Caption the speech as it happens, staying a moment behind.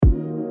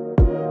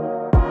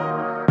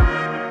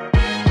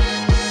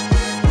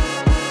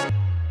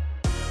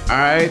All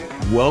right,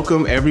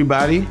 welcome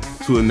everybody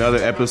to another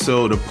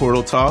episode of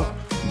Portal Talk,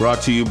 brought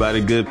to you by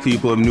the good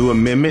people of New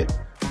Amendment.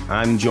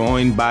 I'm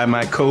joined by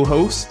my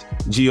co-hosts,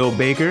 Gio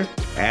Baker,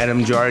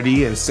 Adam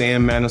Jardee, and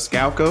Sam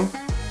Maniscalco.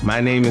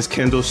 My name is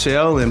Kendall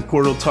Shell, and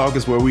Portal Talk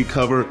is where we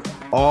cover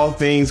all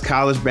things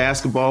college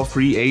basketball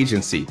free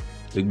agency,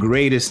 the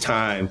greatest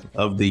time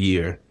of the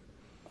year.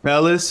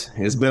 Fellas,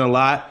 it's been a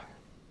lot.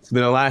 It's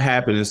been a lot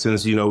happening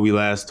since, we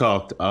last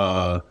talked.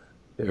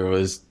 There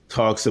was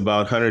talks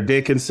about Hunter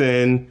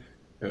Dickinson.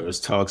 There was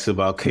talks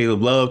about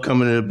Caleb Love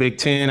coming to the Big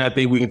Ten. I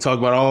think we can talk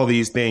about all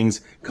these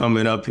things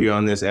coming up here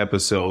on this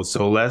episode.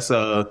 So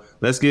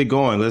let's get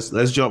going.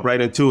 Let's jump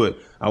right into it.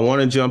 I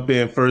want to jump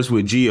in first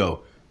with Gio.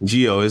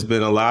 Gio, it's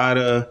been a lot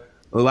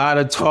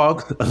of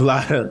talk, a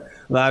lot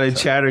of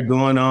chatter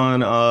going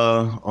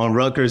on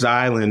Rutgers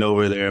Island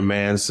over there,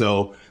 man.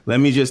 So let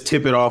me just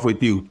tip it off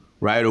with you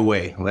right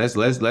away.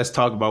 Let's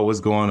talk about what's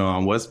going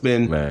on. What's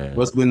been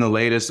the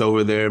latest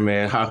over there,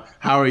 man? How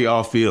are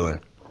y'all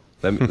feeling?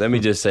 Let me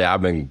just say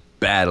I've been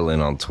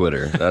battling on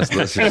Twitter. Let's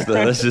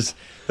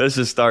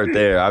just start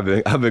there. I've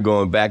been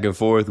going back and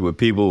forth with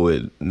people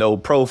with no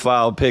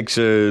profile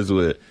pictures,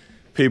 with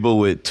people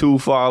with 2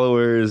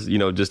 followers,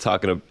 just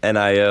talking to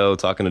NIL,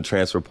 talking to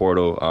transfer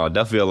portal.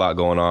 Definitely a lot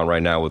going on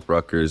right now with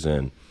Rutgers,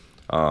 and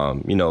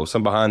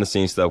some behind the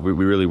scenes stuff. We're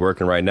really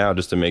working right now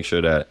just to make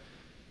sure that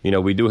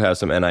we do have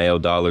some NIL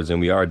dollars,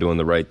 and we are doing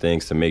the right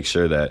things to make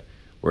sure that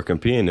we're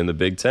competing in the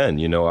Big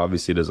Ten.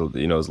 Obviously there's a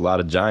lot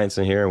of giants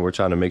in here, and we're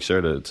trying to make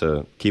sure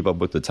to keep up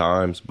with the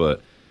times.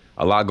 But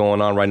a lot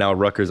going on right now.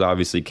 Rutgers,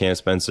 obviously, Cam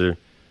Spencer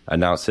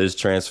announced his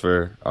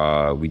transfer.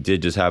 We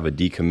did just have a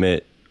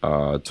decommit,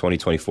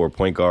 2024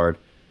 point guard.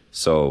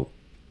 So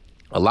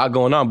a lot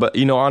going on. But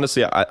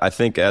honestly, I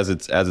think as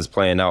it's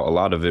playing out, a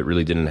lot of it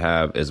really didn't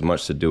have as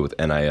much to do with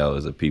NIL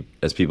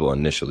as people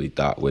initially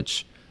thought,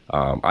 which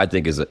I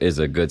think is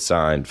a good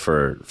sign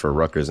for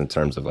Rutgers in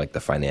terms of like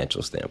the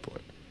financial standpoint.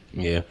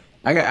 Yeah,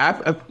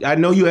 I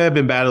know you have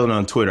been battling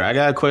on Twitter. I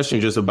got a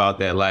question just about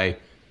that. Like,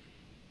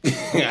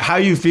 how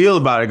you feel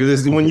about it?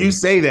 Because when you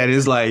say that,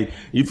 it's like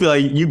you feel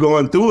like you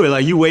going through it.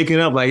 Like you waking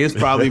up, like it's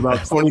probably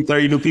about 20,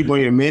 30 new people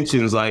in your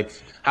mentions. Like,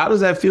 how does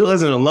that feel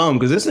as an alum?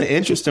 Because it's an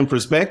interesting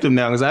perspective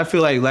now. Because I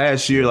feel like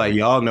last year, like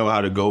y'all know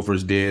how the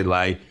Gophers did.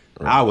 Like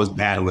I was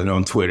battling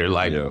on Twitter.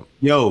 Like,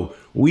 yo,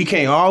 we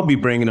can't all be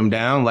bringing them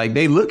down. Like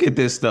they look at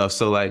this stuff.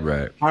 So like,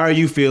 How are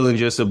you feeling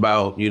just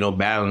about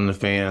battling the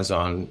fans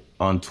on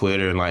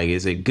Twitter? And like,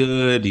 is it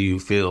good? Do you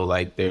feel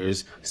like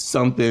there's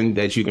something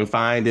that you can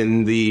find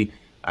in the,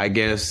 I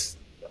guess,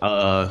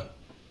 I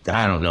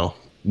don't know,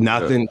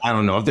 nothing. I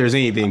don't know if there's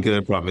anything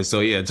good from it.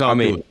 So yeah,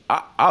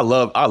 I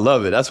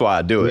love it. That's why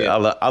I do it. Yeah,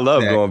 I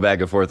love going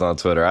back and forth on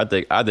Twitter. I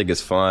think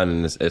it's fun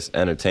and it's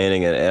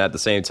entertaining. And at the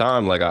same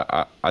time, like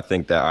I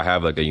think that I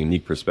have like a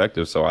unique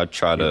perspective. So I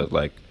try to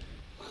like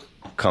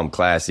come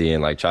classy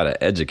and like try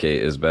to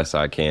educate as best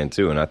I can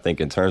too. And I think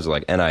in terms of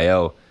like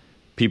NIL,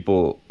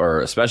 people,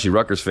 or especially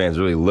Rutgers fans,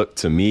 really look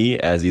to me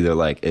as either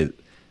like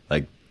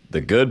the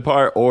good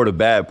part or the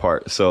bad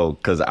part. So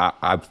because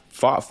I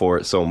fought for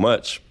it so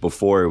much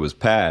before it was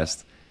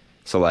passed.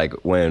 So like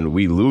when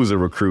we lose a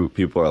recruit,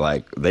 people are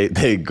like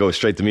they go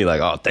straight to me like,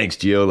 oh, thanks,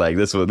 Gio. Like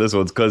this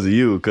one's because of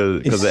you,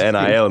 because of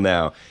NIL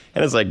now.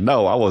 And it's like,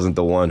 no, I wasn't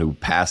the one who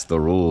passed the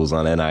rules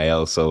on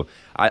NIL. So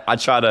I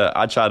try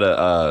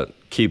to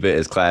keep it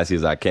as classy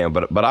as I can.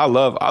 But I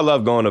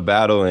love going to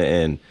battle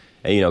and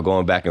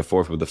going back and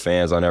forth with the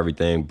fans on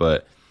everything.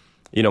 But,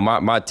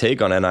 my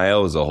take on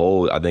NIL as a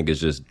whole, I think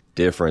is just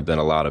different than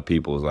a lot of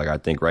people's. Like, I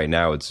think right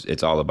now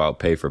it's all about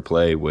pay for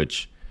play,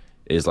 which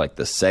is like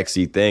the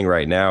sexy thing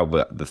right now.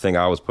 But the thing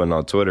I was putting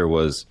on Twitter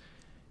was,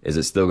 is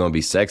it still going to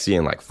be sexy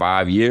in like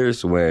 5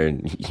 years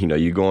when,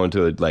 you go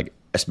into like,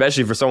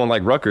 especially for someone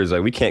like Rutgers,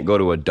 like we can't go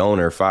to a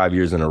donor 5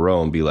 years in a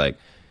row and be like,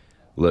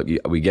 look,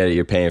 we get it.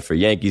 You're paying for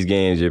Yankees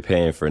games. You're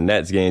paying for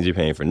Nets games. You're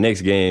paying for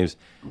Knicks games.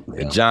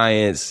 The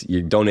Giants.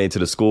 You're donating to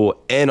the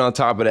school, and on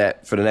top of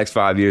that, for the next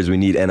 5 years, we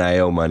need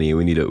NIL money.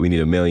 We need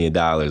 $1 million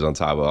on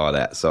top of all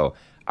that. So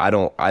I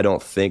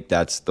don't think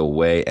that's the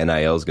way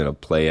NIL is going to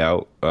play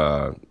out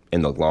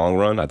in the long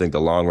run. I think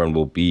the long run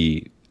will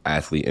be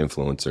athlete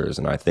influencers,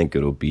 and I think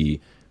it'll be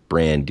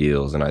brand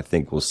deals, and I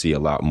think we'll see a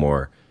lot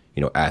more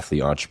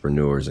athlete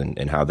entrepreneurs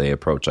and how they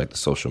approach like the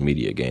social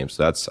media game.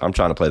 So I'm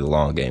trying to play the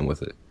long game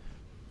with it.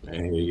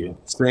 Hey,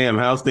 Sam,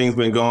 how's things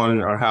been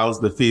going, or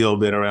how's the field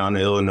been around the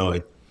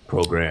Illinois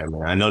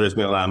program? I know there's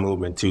been a lot of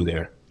movement too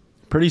there.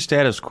 Pretty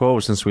status quo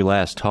since we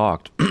last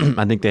talked.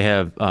 I think they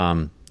have,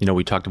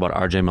 we talked about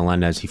RJ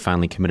Melendez. He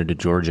finally committed to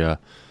Georgia.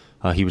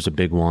 He was a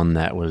big one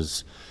that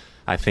was,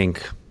 I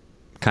think,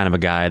 kind of a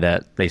guy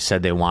that they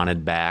said they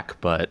wanted back,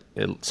 but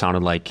it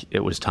sounded like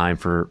it was time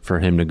for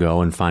him to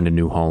go and find a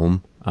new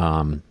home.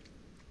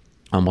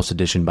 Almost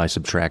addition by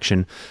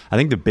subtraction. I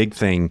think the big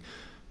thing,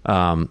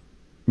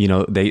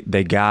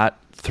 they got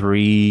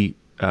 3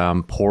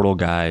 portal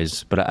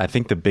guys, but I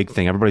think the big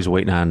thing, everybody's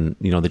waiting on,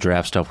 the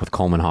draft stuff with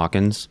Coleman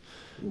Hawkins,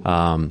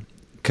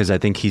 because I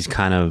think he's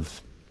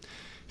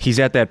he's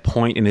at that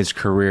point in his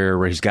career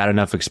where he's got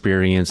enough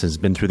experience and has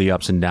been through the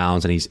ups and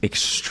downs, and he's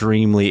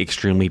extremely,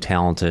 extremely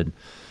talented.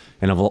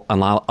 And a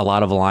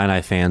lot of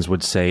Illini fans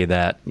would say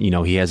that,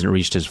 he hasn't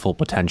reached his full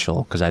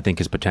potential, because I think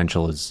his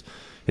potential is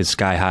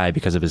sky high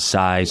because of his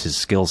size, his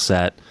skill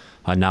set,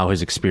 now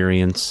his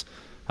experience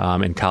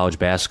in college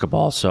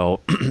basketball. So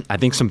I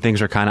think some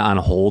things are kind of on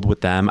hold with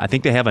them. I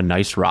think they have a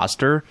nice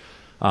roster.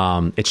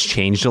 It's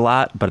changed a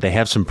lot, but they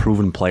have some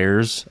proven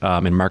players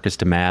in Marcus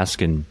Damask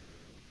and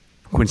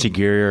Quincy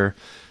Guerrier,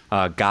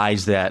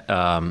 guys that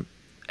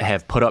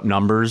have put up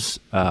numbers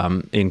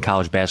in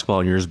college basketball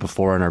in years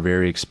before and are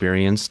very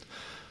experienced.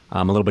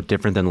 A little bit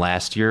different than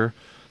last year.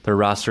 Their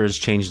roster has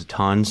changed a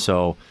ton.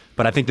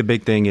 But I think the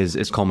big thing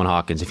is Coleman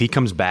Hawkins. If he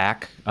comes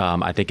back,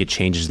 I think it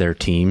changes their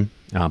team.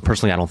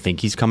 Personally, I don't think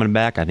he's coming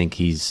back. I think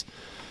he's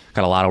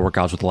got a lot of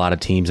workouts with a lot of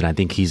teams, and I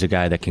think he's a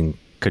guy that could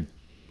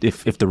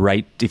if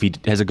he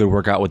has a good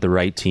workout with the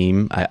right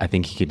team, I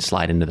think he could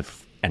slide into the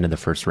end of the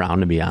first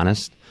round. To be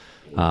honest,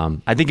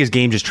 I think his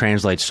game just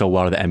translates so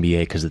well to the NBA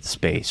because of the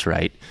space.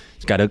 Right,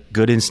 he's got a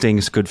good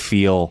instincts, good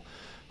feel.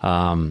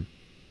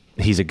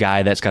 He's a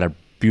guy that's got a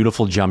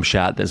beautiful jump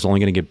shot that's only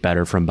going to get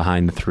better from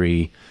behind the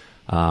three.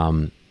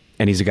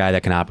 And he's a guy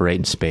that can operate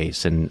in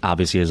space. And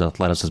obviously his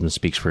athleticism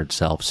speaks for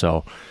itself.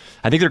 So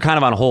I think they're kind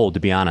of on hold,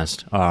 to be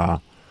honest, to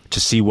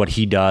see what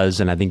he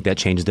does. And I think that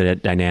changes the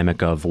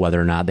dynamic of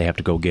whether or not they have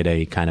to go get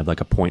a kind of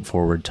like a point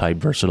forward type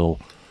versatile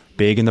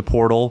big in the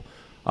portal,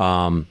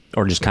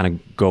 or just kind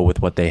of go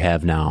with what they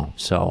have now.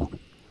 So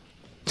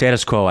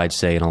status quo, I'd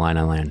say, in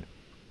Illini land.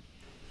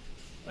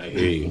 I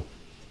hear you.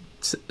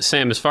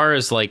 Sam, as far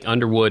as like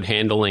Underwood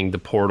handling the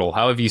portal,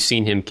 how have you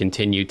seen him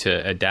continue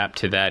to adapt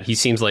to that? He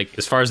seems like,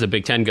 as far as the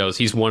Big Ten goes,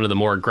 he's one of the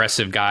more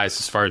aggressive guys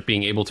as far as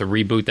being able to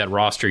reboot that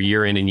roster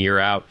year in and year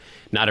out.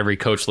 Not every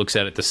coach looks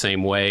at it the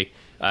same way.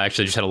 I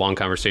actually just had a long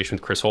conversation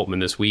with Chris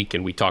Holtman this week,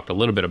 and we talked a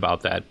little bit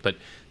about that. But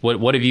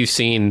what have you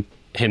seen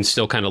him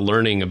still kind of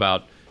learning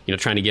about,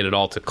 trying to get it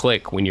all to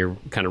click when you're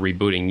kind of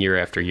rebooting year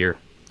after year?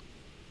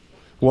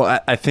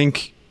 Well, I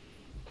think,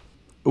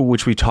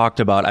 which we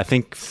talked about, I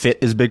think fit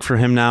is big for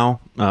him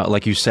now.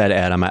 Like you said,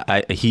 Adam,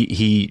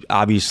 he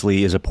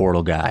obviously is a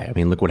portal guy. I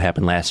mean, look what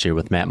happened last year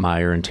with Matt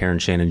Meyer and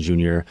Terrence Shannon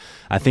Jr.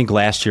 I think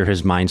last year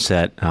his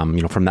mindset,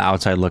 from the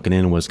outside looking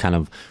in, was kind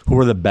of who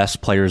are the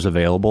best players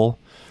available,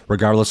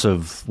 regardless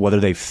of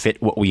whether they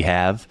fit what we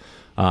have.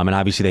 And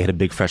obviously they had a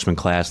big freshman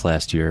class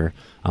last year.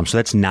 So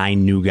that's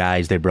 9 new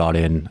guys they brought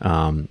in,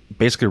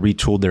 basically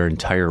retooled their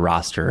entire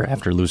roster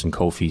after losing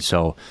Kofi.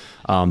 So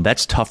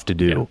that's tough to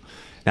do. Yeah.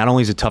 Not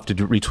only is it tough to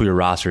retool your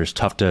roster, it's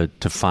tough to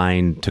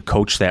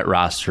coach that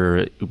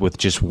roster with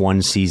just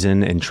one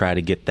season and try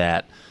to get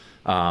that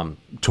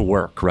to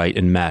work, right,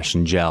 and mesh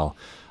and gel.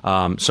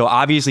 So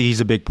obviously he's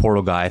a big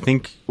portal guy. I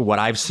think what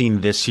I've seen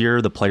this year,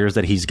 the players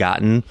that he's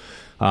gotten,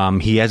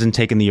 he hasn't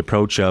taken the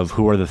approach of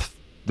who are the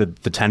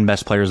 10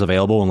 best players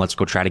available and let's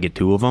go try to get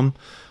 2 of them.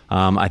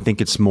 I think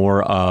it's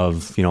more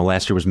of,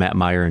 last year was Matt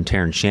Meyer and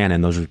Terrence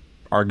Shannon. Those are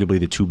arguably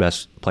the 2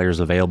 best players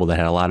available that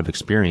had a lot of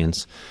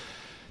experience.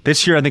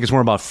 This year, I think it's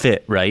more about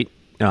fit, right?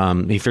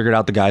 He figured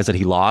out the guys that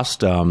he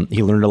lost.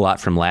 He learned a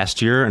lot from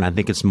last year, and I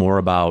think it's more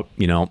about,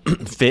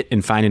 fit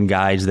and finding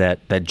guys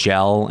that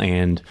gel.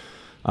 And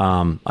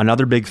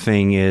another big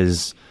thing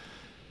is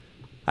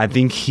I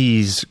think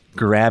he's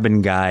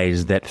grabbing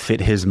guys that fit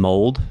his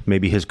mold,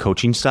 maybe his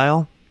coaching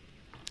style.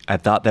 I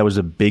thought that was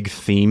a big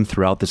theme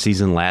throughout the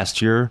season last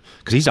year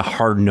because he's a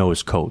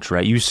hard-nosed coach,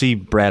 right? You see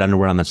Brad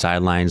Underwood on the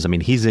sidelines. I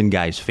mean, he's in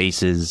guys'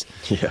 faces.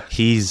 Yeah.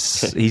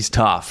 He's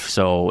tough.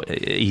 So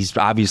he's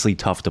obviously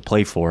tough to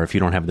play for if you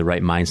don't have the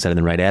right mindset and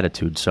the right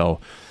attitude. So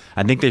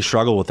I think they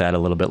struggled with that a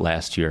little bit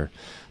last year.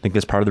 I think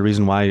that's part of the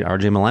reason why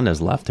RJ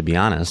Melendez left, to be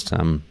honest.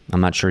 I'm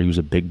not sure he was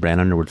a big Brad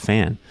Underwood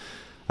fan.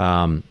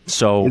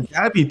 So it's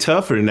gotta be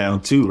tougher now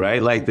too,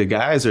 right? Like the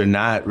guys are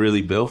not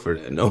really built for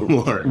that no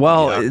more.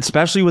 Well,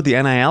 especially with the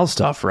NIL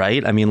stuff,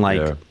 right? I mean,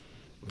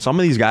 some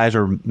of these guys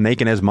are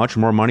making as much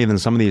more money than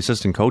some of the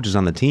assistant coaches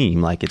on the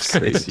team. Like it's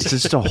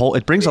just a whole.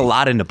 It brings a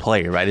lot into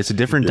play, right? It's a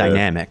different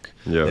dynamic.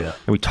 Yeah. And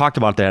we talked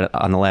about that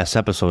on the last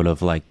episode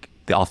of like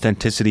the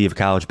authenticity of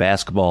college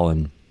basketball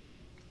and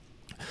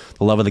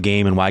the love of the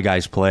game and why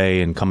guys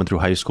play and coming through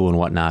high school and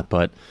whatnot,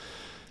 but.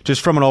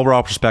 Just from an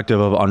overall perspective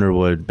of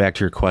Underwood, back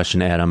to your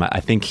question, Adam, I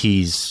think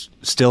he's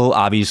still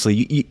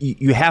obviously,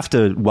 you have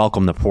to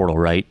welcome the portal,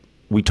 right?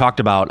 We talked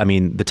about,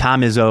 the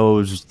Tom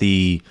Izzos,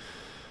 the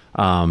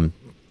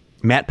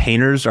Matt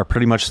Painters are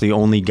pretty much the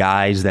only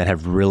guys that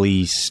have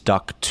really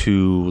stuck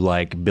to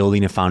like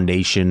building a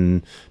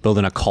foundation,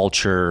 building a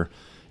culture,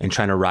 and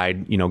trying to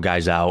ride,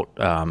 guys out,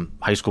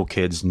 high school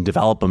kids, and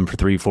develop them for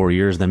 3-4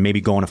 years, then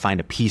maybe going to find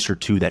a piece or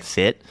two that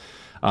fit.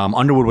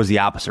 Underwood was the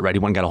opposite, right? He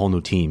went and got a whole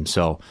new team.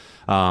 So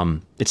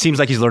it seems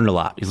like he's learned a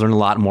lot. He's learned a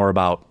lot more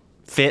about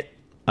fit,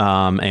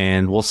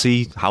 and we'll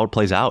see how it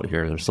plays out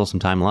here. There's still some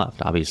time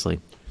left, obviously.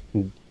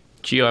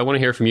 Gio, I want to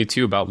hear from you,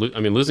 too, about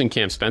losing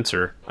Cam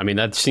Spencer.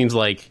 That seems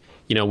like,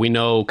 we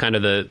know kind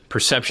of the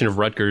perception of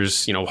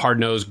Rutgers,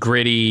 hard-nosed,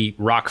 gritty,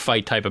 rock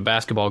fight type of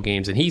basketball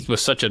games, and he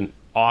was such an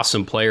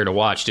awesome player to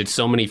watch. Did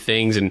so many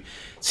things, and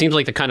seems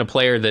like the kind of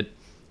player that,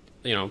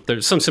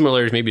 there's some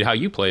similarities maybe to how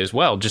you play as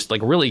well. Just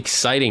like a really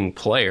exciting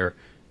player.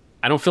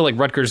 I don't feel like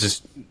Rutgers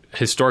has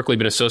historically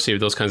been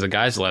associated with those kinds of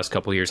guys the last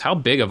couple of years. How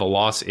big of a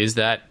loss is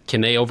that?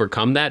 Can they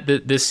overcome that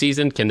this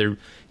season? Can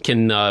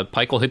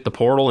Pikiell hit the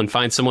portal and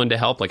find someone to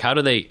help? Like, how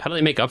do they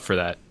make up for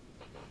that?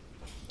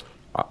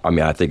 I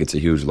mean, I think it's a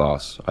huge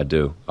loss. I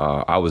do.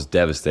 I was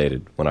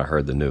devastated when I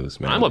heard the news,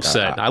 man. I'm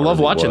upset. I love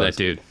really watching was. that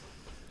dude.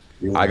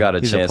 I got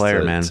He's a chance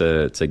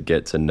player, to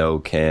get to know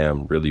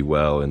Cam really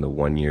well in the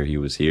 1 year he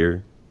was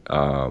here.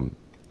 And,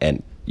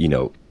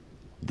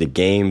 the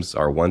games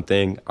are one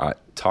thing. I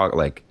talk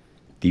like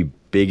the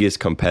biggest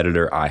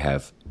competitor I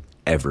have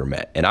ever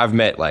met. And I've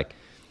met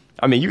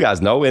you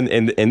guys know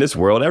in this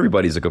world,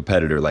 everybody's a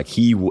competitor. Like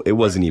it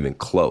wasn't even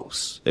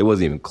close. It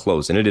wasn't even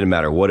close. And it didn't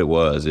matter what it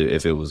was.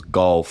 If it was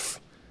golf,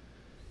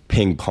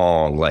 ping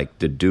pong, like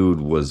the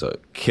dude was a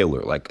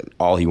killer. Like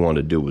all he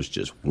wanted to do was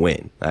just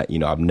win.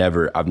 I've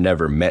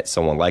never met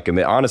someone like him.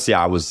 And honestly,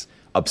 I was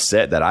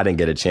upset that I didn't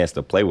get a chance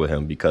to play with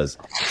him because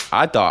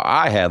I thought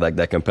I had like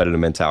that competitive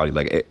mentality.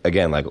 Like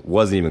it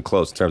wasn't even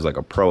close in terms of like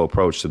a pro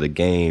approach to the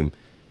game.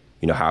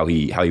 How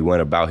he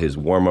went about his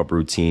warm up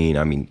routine.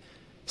 I mean,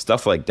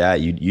 stuff like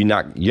that. You're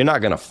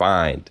not gonna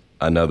find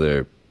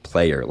another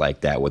player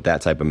like that with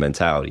that type of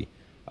mentality.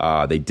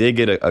 They did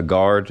get a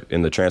guard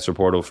in the transfer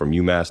portal from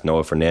UMass,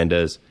 Noah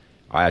Fernandez.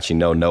 I actually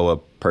know Noah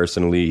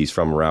personally. He's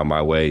from around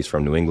my way. He's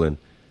from New England.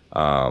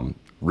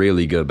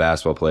 Really good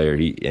basketball player.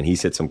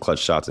 He's hit some clutch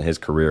shots in his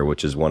career,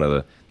 which is one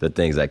of the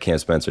things that Cam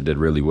Spencer did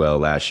really well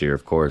last year,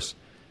 of course.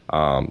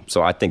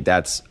 So I think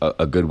that's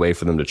a good way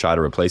for them to try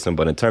to replace him.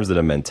 But in terms of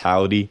the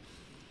mentality,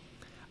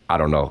 I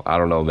don't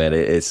know, man.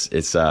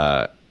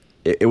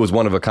 It was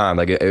one of a kind.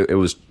 Like it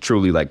was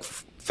truly like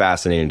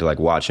fascinating to like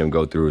watch him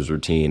go through his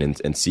routine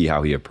and see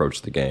how he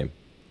approached the game.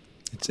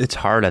 It's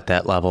hard at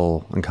that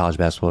level in college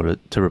basketball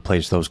to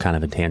replace those kind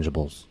of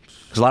intangibles.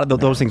 Because a lot of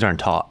those things aren't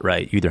taught,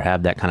 right? You either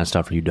have that kind of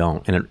stuff or you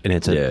don't. And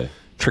it's a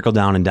trickle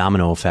down and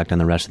domino effect on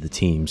the rest of the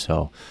team.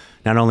 So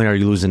not only are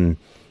you losing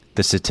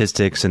the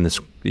statistics and this,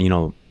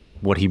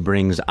 what he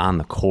brings on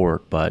the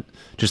court, but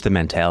just the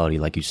mentality,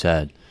 like you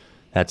said,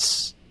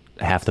 that's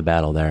half the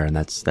battle there. And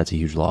that's a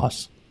huge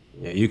loss.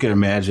 Yeah, you can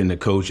imagine the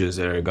coaches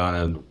that are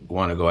going to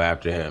want to go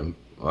after him,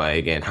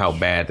 and how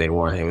bad they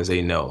want him, as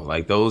they know.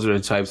 Like, those are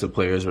the types of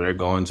players where they're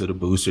going to the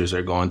boosters,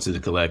 they're going to the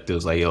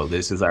collectives, like, yo,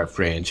 this is our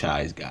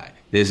franchise guy.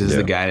 This is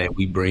the guy that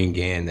we bring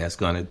in that's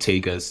going to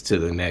take us to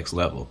the next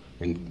level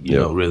and,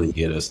 really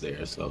get us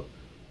there. So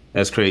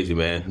that's crazy,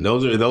 man.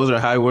 Those are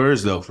high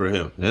words, though, for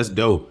him. That's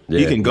dope. Yeah,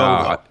 he can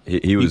go.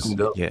 He was, can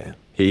go. Yeah.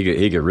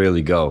 He could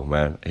really go,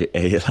 man.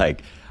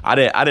 I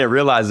didn't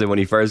realize it when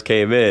he first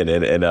came in,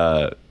 and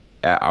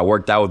I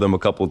worked out with him a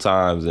couple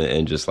times,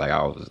 and just like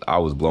I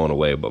was blown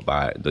away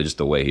by just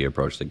the way he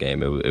approached the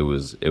game. It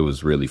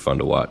was really fun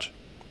to watch.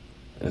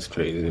 That's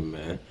crazy,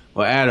 man.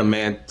 Well, Adam,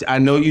 man, I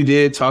know you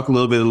did talk a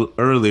little bit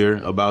earlier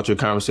about your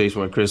conversation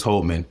with Chris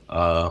Holtmann.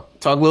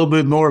 Talk a little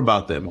bit more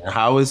about that, man.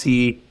 How's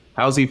he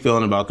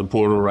feeling about the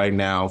portal right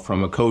now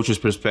from a coach's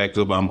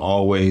perspective? I'm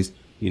always,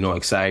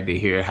 excited to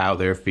hear how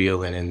they're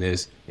feeling in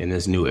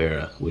this new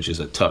era, which is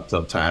a tough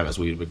time, as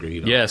we've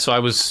agreed on. Yeah, so I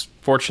was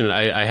fortunate.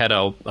 I had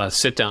a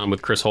sit down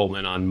with Chris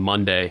Holtmann on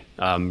Monday,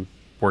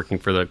 working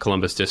for the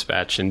Columbus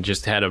Dispatch, and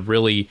just had a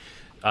really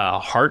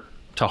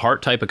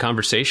heart-to-heart type of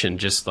conversation,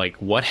 just like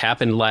what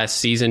happened last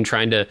season,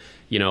 trying to,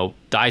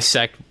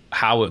 dissect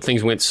how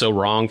things went so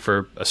wrong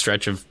for a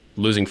stretch of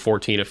losing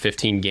 14 of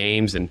 15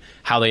 games and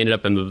how they ended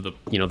up in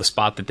the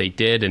spot that they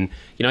did. And,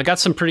 I got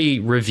some pretty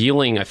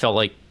revealing, I felt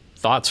like,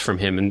 thoughts from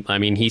him. And I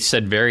mean, he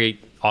said very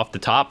off the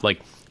top, like,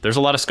 there's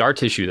a lot of scar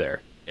tissue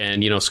there.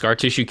 And, scar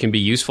tissue can be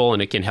useful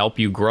and it can help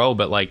you grow,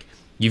 but like,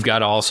 you've got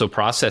to also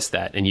process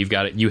that, and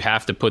you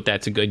have to put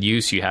that to good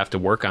use. You have to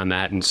work on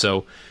that. And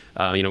so,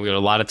 we got a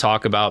lot of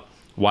talk about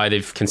why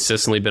they've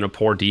consistently been a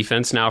poor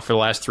defense now for the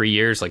last 3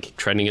 years, like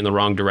trending in the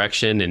wrong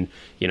direction. And,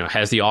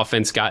 has the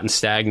offense gotten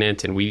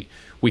stagnant? And we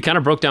kind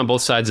of broke down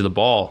both sides of the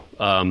ball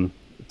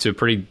to a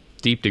pretty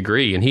deep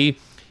degree. And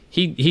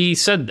he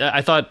said,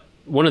 I thought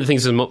one of the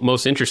things that's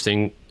most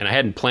interesting, and I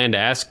hadn't planned to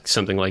ask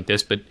something like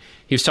this, but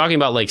he was talking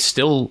about like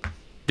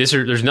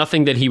there's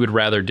nothing that he would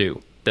rather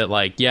do. That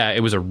like, yeah, it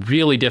was a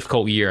really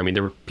difficult year. I mean,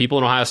 there were people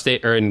in Ohio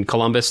State or in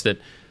Columbus that,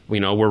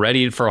 were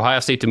ready for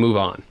Ohio State to move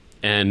on.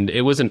 And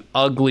it was an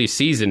ugly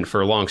season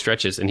for long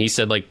stretches. And he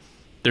said, like,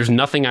 there's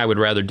nothing I would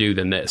rather do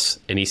than this.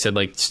 And he said,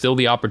 like, still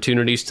the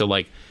opportunities to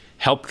like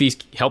help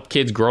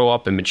kids grow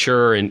up and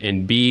mature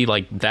and be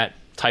like that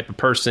type of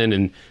person,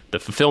 and the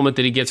fulfillment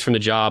that he gets from the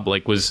job,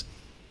 like,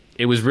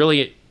 it was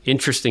really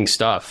interesting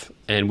stuff.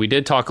 And we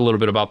did talk a little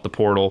bit about the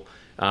portal.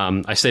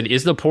 I said,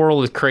 is the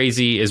portal as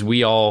crazy as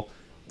we all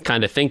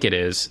kind of think it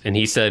is? And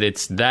he said,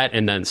 it's that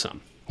and then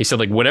some. He said,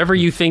 like, whatever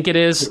you think it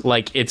is,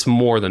 like, it's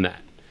more than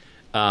that.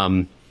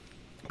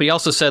 But he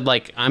also said,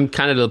 like, I'm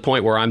kind of to the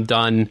point where I'm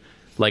done.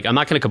 Like, I'm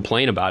not going to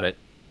complain about it.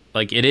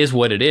 Like, it is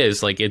what it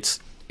is. Like, it's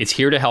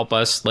here to help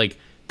us. Like,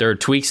 there are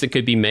tweaks that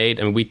could be made.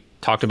 I mean, we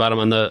talked about them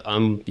on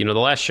the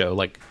last show.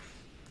 Like,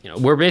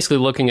 we're basically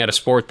looking at a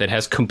sport that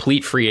has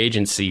complete free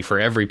agency for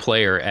every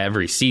player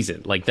every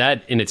season. Like,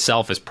 that in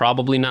itself is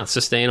probably not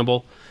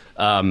sustainable.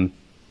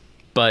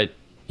 But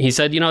he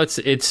said,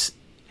 it's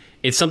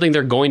something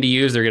they're going to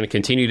use. They're going to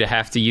continue to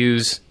have to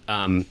use.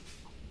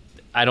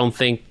 I don't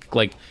think,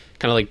 like,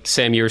 kind of like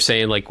Sam, you were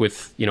saying, like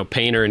with,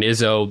 Painter and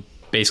Izzo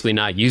basically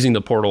not using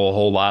the portal a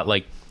whole lot.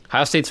 Like,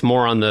 Ohio State's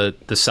more on the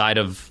side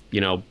of,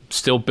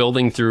 still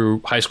building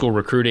through high school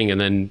recruiting and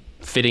then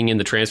fitting in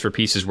the transfer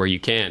pieces where you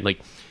can.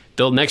 Like,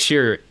 next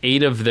year,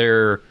 8 of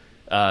their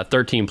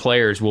 13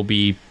 players will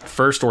be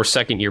first or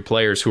second year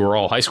players who are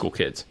all high school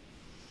kids.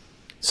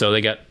 So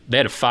they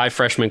had a 5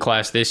 freshman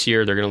class this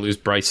year. They're going to lose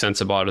Bryce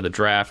Sensabaugh to the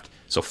draft.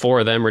 So 4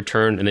 of them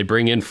return, and they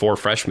bring in 4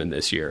 freshmen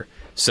this year.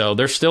 So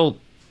they're still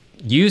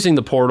using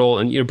the portal,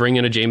 and bring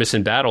in a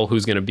Jamison Battle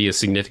who's going to be a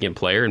significant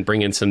player, and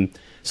bring in some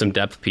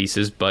depth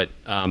pieces. But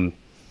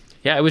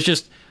it was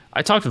just,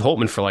 I talked with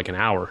Holtmann for like an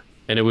hour,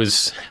 and it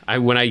was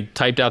when I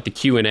typed out the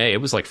Q&A,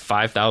 it was like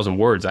 5,000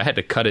 words. I had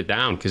to cut it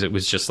down because it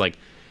was just like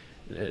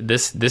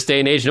this day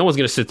and age, no one's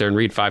going to sit there and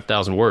read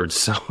 5,000 words.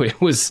 So it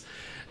was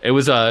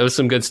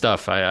some good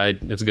stuff.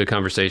 It was a good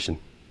conversation.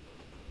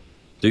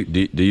 Do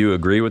you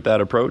agree with that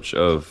approach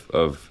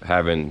of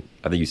having,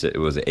 I think you said it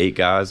was 8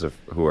 guys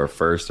who are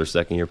first or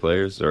second year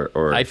players,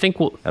 or I think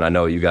and I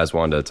know you guys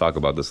wanted to talk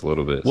about this a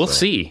little bit. We'll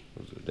see.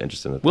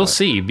 Interesting. We'll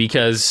see,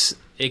 because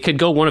it could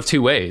go one of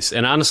two ways.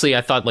 And honestly,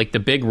 I thought like the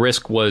big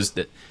risk was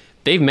that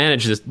they've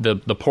managed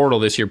the portal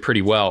this year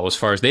pretty well, as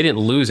far as they didn't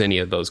lose any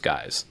of those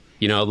guys.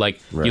 Right.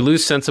 You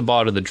lose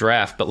Sensabaugh to the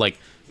draft, but like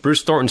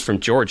Bruce Thornton's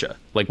from Georgia.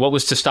 Like, what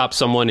was to stop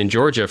someone in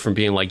Georgia from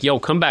being like, yo,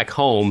 come back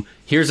home.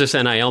 Here's this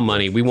NIL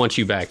money. We want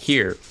you back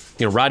here.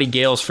 Roddy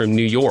Gale's from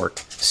New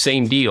York.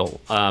 Same deal.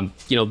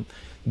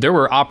 There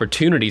were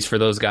opportunities for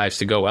those guys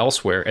to go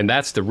elsewhere, and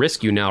that's the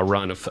risk you now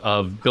run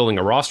of building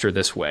a roster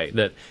this way,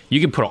 that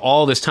you can put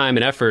all this time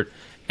and effort,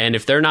 and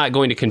if they're not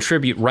going to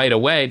contribute right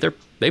away,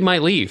 they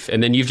might leave,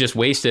 and then you've just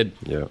wasted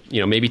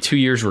maybe 2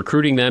 years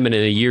recruiting them and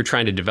in a year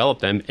trying to develop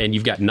them, and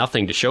you've got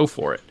nothing to show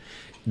for it.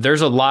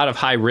 There's a lot of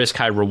high risk,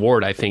 high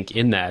reward, I think,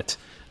 in that.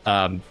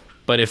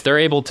 But if they're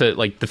able to,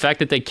 like, the fact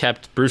that they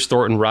kept Bruce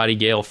Thornton, Roddy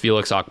Gale,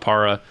 Felix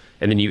Okpara,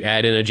 and then you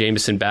add in a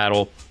Jamison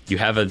Battle, you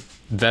have a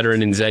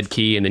veteran in Zed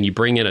Key, and then you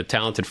bring in a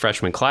talented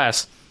freshman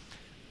class,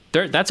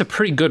 that's a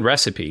pretty good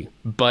recipe.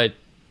 But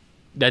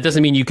that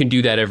doesn't mean you can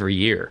do that every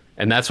year.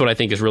 And that's what I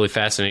think is really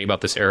fascinating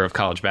about this era of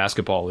college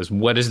basketball, is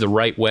what is the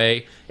right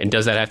way, and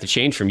does that have to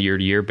change from year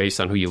to year based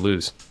on who you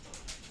lose?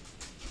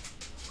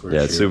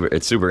 Yeah,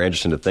 it's super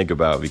interesting to think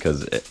about,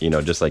 because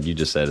just like you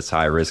just said, it's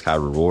high risk, high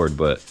reward,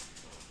 but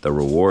the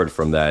reward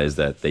from that is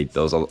that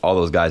all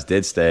those guys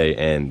did stay,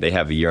 and they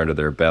have a year under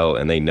their belt,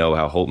 and they know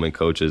how Holtmann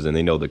coaches, and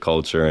they know the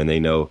culture, and they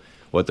know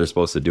what they're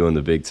supposed to do in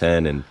the Big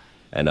Ten,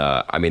 and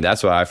I mean,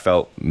 that's what I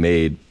felt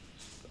made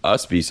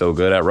us be so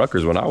good at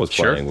Rutgers when I was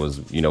playing. Was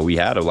we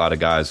had a lot of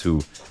guys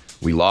who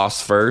we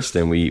lost first,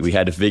 and we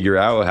had to figure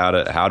out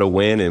how to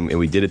win, and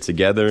we did it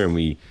together, and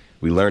we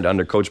learned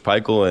under Coach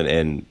Peichel,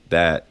 and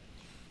that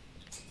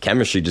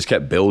chemistry just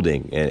kept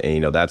building,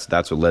 and that's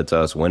what led to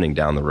us winning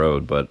down the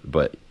road. But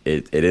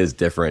it is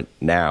different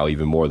now,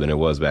 even more than it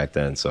was back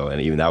then. So,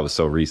 and even that was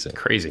so recent.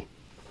 Crazy.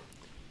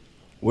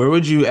 Where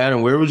would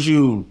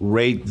you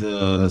rate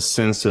the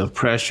sense of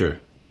pressure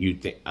you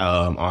think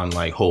on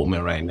like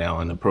Holtmann right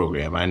now in the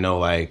program? I know,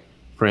 like,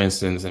 for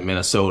instance, in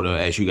Minnesota,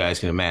 as you guys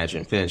can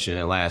imagine, finishing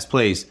in last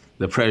place,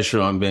 the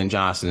pressure on Ben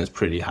Johnson is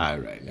pretty high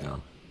right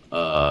now.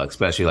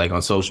 Especially like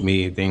on social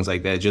media, things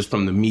like that, just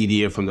from the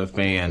media, from the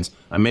fans.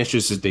 I'm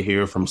interested to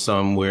hear from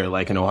somewhere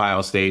like in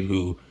Ohio State,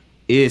 who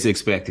is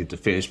expected to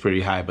finish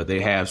pretty high, but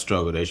they have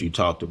struggled, as you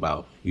talked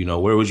about.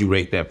 Where would you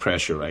rate that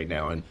pressure right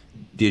now? And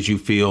did you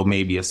feel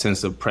maybe a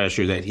sense of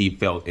pressure that he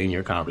felt in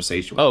your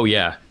conversation? Oh,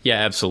 yeah. Yeah,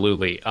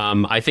 absolutely.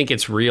 I think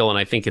it's real, and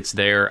I think it's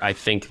there. I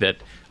think that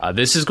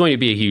this is going to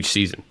be a huge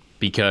season,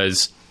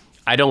 because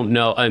I don't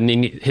know. I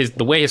mean,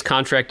 the way his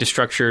contract is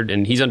structured,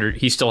 and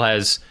he still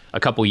has a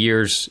couple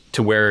years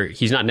to where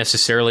he's not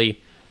necessarily,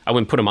 I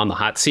wouldn't put him on the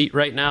hot seat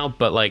right now,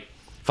 but like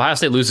if Ohio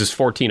State loses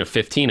 14 of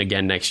 15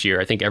 again next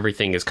year, I think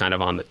everything is kind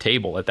of on the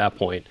table at that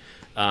point.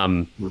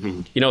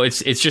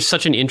 It's just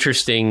such an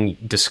interesting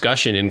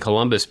discussion in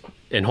Columbus.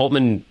 And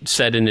Holtmann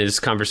said in his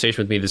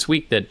conversation with me this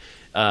week that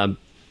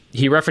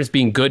he referenced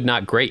being good,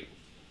 not great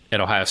at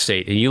Ohio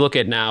State. And you look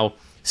at now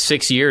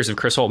 6 years of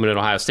Chris Holtmann at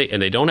Ohio State,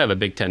 and they don't have a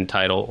Big Ten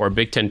title or a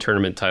Big Ten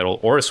tournament title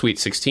or a Sweet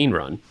 16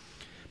 run.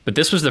 But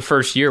this was the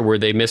first year where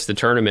they missed the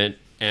tournament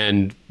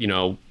and,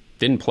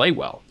 didn't play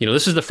well.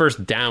 This is the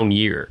first down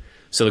year.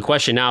 So the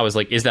question now is,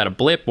 like, is that a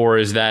blip, or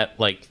is that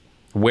like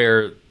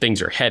where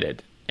things are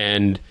headed?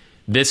 And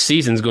this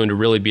season is going to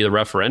really be the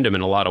referendum in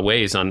a lot of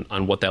ways on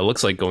what that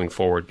looks like going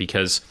forward,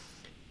 because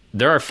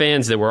there are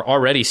fans that were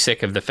already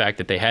sick of the fact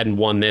that they hadn't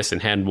won this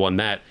and hadn't won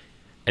that.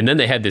 And then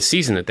they had this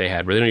season that they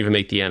had where they don't even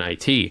make the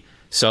NIT.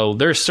 So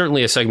there's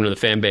certainly a segment of the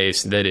fan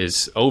base that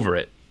is over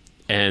it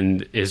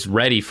and is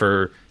ready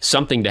for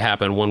something to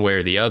happen one way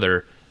or the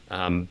other.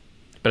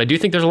 But I do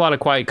think there's a lot of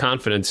quiet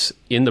confidence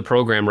in the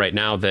program right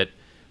now that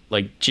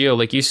like Gio,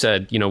 like you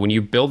said, when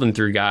you're building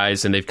through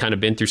guys and they've kind of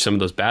been through some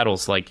of those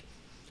battles, like,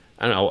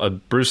 I don't know,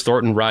 Bruce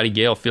Thornton, Roddy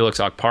Gale, Felix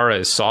Okpara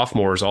as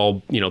sophomores,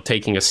 all,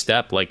 taking a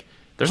step. Like,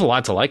 there's a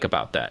lot to like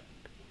about that.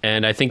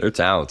 And I think they're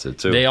talented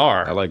too. They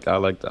are. I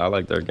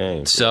like their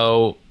game.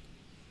 So,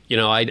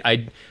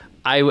 I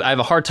have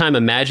a hard time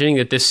imagining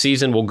that this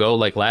season will go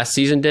like last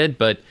season did,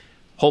 but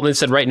Holtmann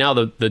said right now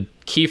the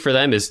key for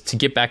them is to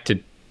get back to,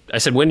 I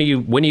said, when are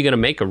you going to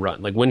make a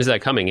run? Like, when is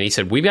that coming? And he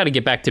said, we've got to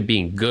get back to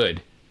being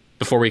good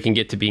before we can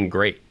get to being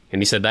great.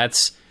 And he said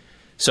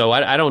so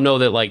I don't know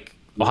that like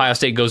Ohio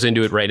State goes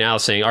into it right now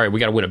saying, all right, we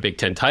got to win a Big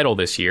Ten title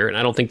this year. And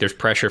I don't think there's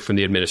pressure from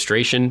the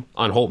administration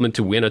on Holtmann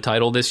to win a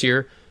title this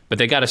year, but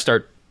they got to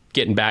start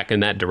getting back in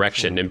that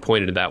direction and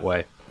pointed that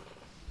way.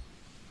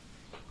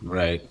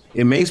 Right.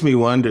 It makes me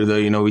wonder,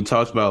 though, we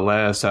talked about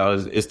last how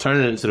it's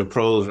turning into the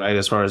pros, right,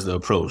 as far as the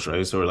approach,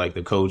 right? So like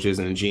the coaches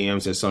and the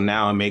GMs. And so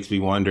now it makes me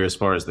wonder as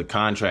far as the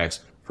contracts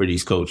for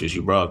these coaches.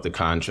 You brought up the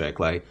contract.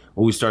 Like,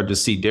 when we start to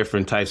see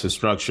different types of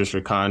structures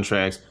for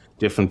contracts,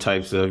 different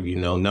types of,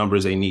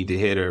 numbers they need to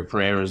hit or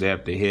parameters they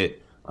have to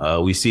hit.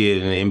 We see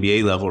it in the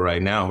NBA level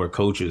right now where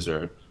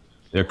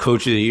they're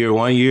coach of the year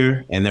one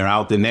year and they're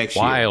out the next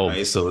year.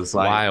 Right? So it's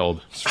like,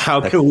 wild.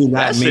 How can we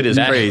not that shit is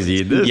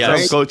crazy.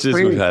 Some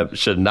coaches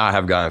should not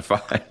have gotten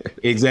fired.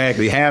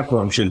 Exactly. Half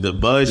of them the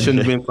Buzz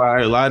shouldn't have been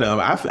fired. A lot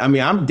of them.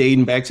 I'm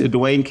dating back to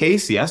Dwayne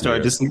Casey. I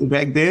started to see it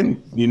back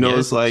then.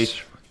 It's like,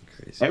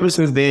 ever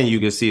since then,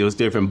 you can see it was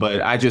different.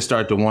 But I just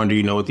start to wonder,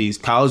 with these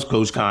college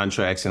coach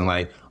contracts and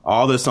like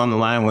all this on the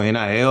line with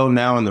NIL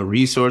now and the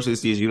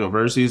resources these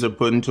universities are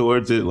putting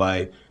towards it,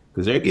 like,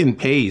 because they're getting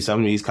paid,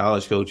 some of these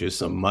college coaches,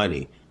 some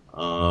money.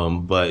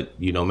 But,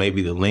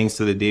 maybe the links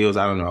to the deals,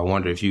 I don't know. I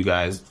wonder if you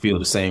guys feel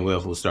the same way,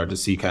 if we'll start to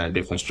see kind of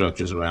different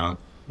structures around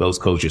those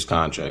coaches'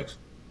 contracts.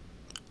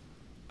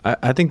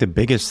 I think the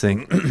biggest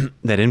thing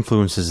that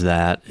influences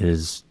that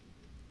is,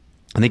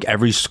 I think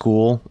every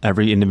school,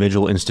 every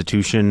individual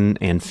institution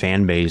and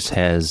fan base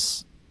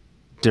has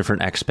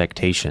different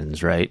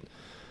expectations, right?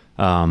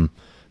 The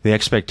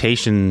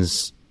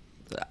expectations,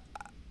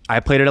 I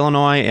played at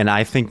Illinois and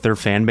I think their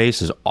fan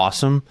base is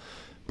awesome,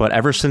 but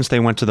ever since they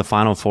went to the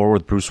Final Four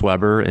with Bruce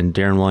Weber and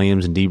Darren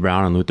Williams and Dee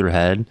Brown and Luther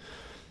Head,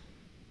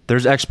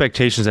 there's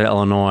expectations at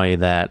Illinois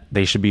that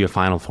they should be a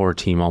Final Four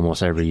team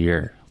almost every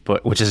year,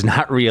 but which is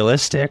not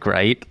realistic,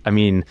 right? I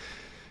mean,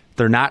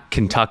 they're not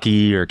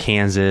Kentucky or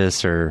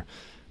Kansas or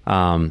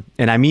and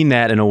I mean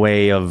that in a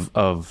way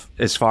of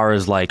as far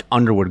as like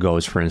Underwood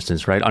goes, for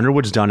instance, right?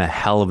 Underwood's done a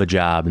hell of a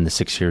job in the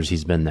 6 years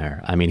he's been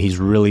there. I mean, he's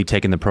really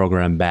taken the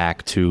program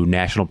back to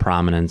national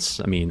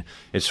prominence. I mean,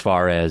 as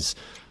far as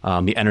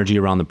the energy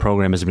around the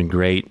program has been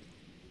great.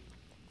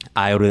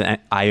 Io,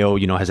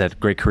 has had a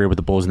great career with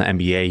the Bulls in the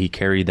NBA. He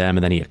carried them,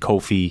 and then he had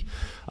Kofi.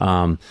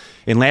 And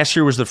last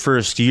year was the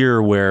first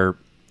year where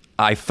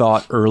I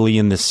thought early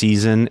in the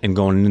season and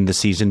going into the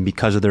season,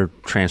 because of their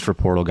transfer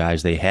portal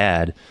guys they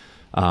had,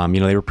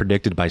 they were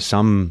predicted by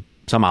some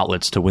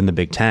outlets to win the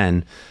Big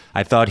Ten.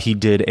 I thought he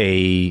did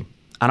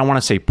I don't want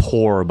to say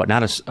poor, but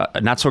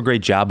not so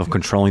great job of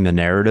controlling the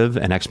narrative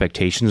and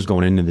expectations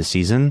going into the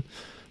season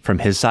from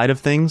his side of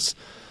things.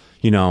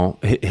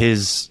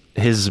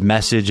 His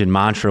message and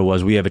mantra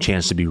was, we have a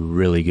chance to be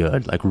really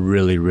good, like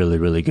really, really,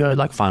 really good,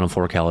 like Final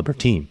Four caliber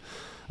team.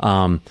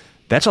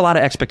 That's a lot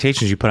of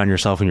expectations you put on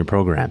yourself and your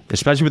program,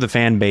 especially with a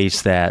fan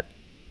base that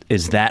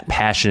is that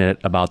passionate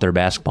about their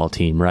basketball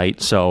team,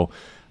 right? So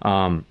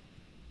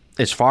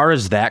as far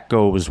as that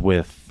goes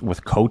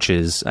with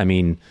coaches, I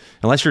mean,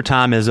 unless you're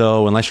Tom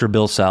Izzo, unless you're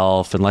Bill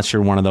Self, unless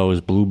you're one of those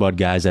blue blood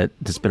guys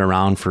that's been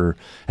around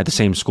at the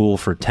same school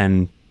for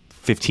 10,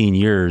 15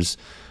 years,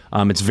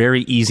 it's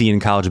very easy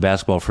in college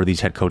basketball for these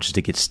head coaches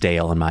to get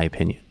stale, in my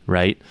opinion,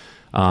 right?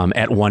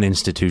 At one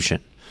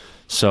institution.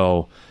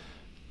 So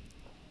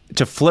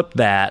to flip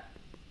that,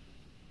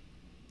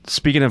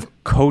 speaking of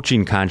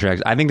coaching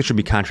contracts, I think there should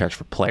be contracts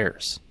for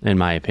players, in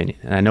my opinion.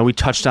 And I know we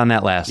touched on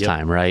that last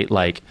time, right?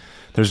 Like,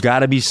 there's got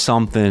to be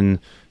something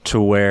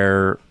to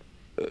where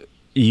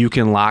you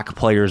can lock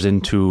players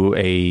into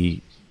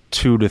a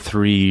 2 to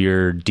 3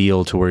 year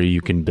deal to where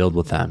you can build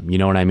with them. You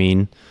know what I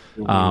mean?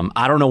 Mm-hmm.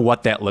 I don't know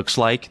what that looks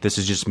like. This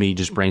is just me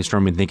just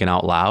brainstorming, thinking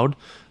out loud.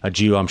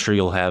 Gio, I'm sure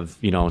you'll have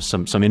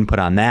some input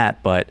on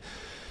that. But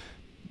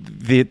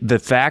the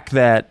fact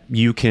that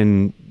you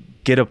can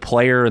get a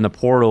player in the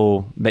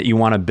portal that you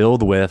want to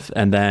build with,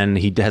 and then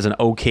he has an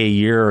okay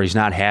year or he's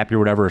not happy or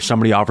whatever, or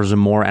somebody offers him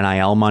more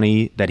NIL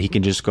money that he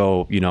can just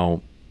go,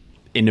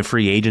 into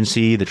free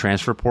agency, the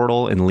transfer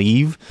portal, and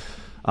leave.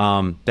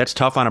 That's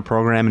tough on a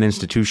program, an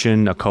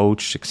institution, a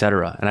coach,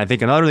 etc. And I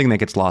think another thing that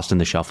gets lost in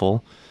the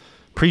shuffle,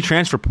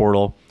 pre-transfer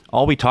portal,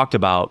 all we talked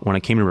about when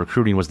it came to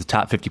recruiting was the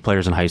top 50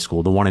 players in high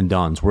school, the one and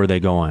dones, where are they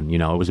going?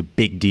 It was a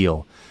big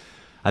deal.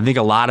 I think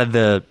a lot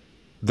of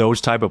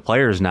those type of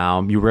players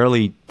now, you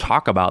rarely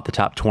talk about the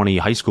top 20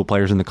 high school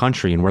players in the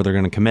country and where they're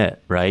going to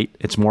commit, right?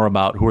 It's more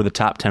about who are the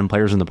top 10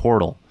 players in the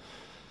portal.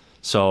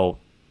 So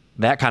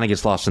that kind of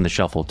gets lost in the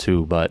shuffle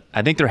too. But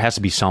I think there has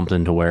to be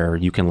something to where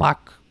you can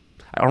lock.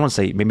 I don't want to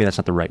say, maybe that's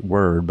not the right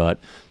word, but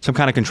some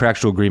kind of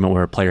contractual agreement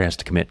where a player has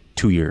to commit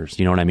 2 years,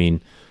 you know what I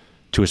mean,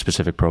 to a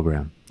specific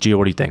program. Gio,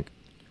 what do you think?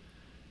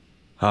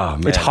 Oh,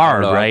 man, it's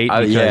hard,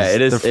 right? Yeah,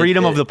 it is. The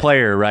freedom of the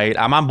player, right?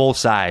 I'm on both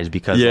sides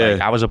because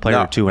like, I was a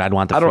player too, and I'd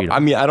want the freedom.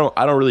 I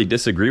don't really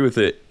disagree with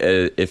it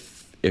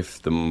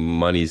if the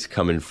money's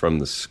coming from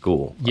the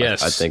school.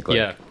 Yes, I think.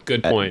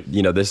 Good point.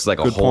 This is like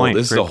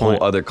This is a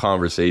whole other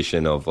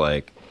conversation of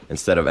like,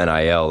 instead of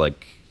NIL,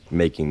 like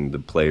making the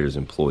players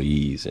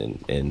employees,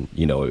 and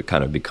it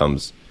kind of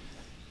becomes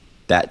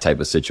that type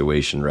of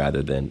situation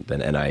rather than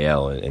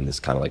NIL and this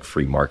kind of like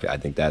free market. I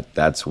think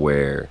that's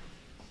where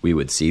we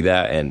would see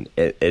that, and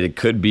it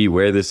could be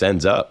where this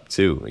ends up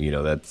too.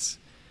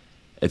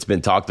 It's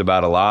been talked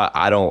about a lot.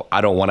 I don't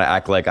want to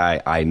act like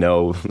I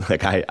know,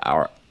 like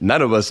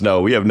none of us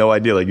know. We have no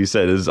idea. Like you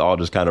said, this is all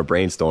just kind of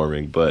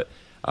brainstorming. But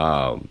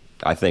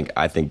I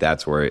think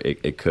that's where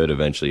it could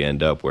eventually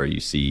end up, where you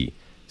see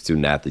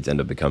student athletes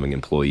end up becoming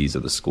employees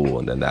of the school,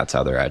 and then that's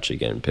how they're actually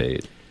getting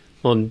paid.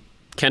 Well,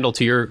 Kendall,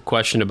 to your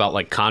question about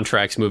like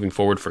contracts moving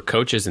forward for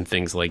coaches and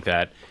things like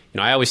that,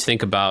 I always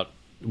think about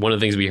one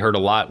of the things we heard a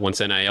lot once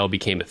NIL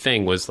became a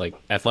thing was like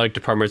athletic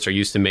departments are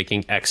used to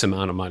making X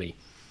amount of money.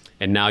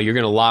 And now you're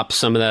going to lop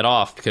some of that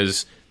off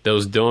because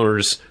those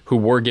donors who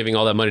were giving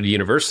all that money to the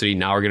university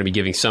now are going to be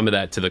giving some of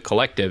that to the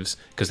collectives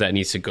because that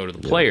needs to go to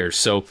the players.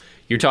 So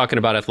you're talking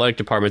about athletic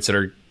departments that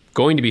are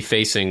going to be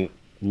facing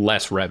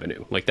less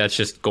revenue. Like that's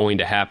just going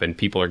to happen.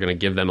 People are going to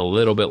give them a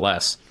little bit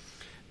less.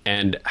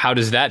 And how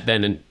does that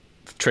then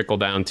trickle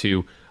down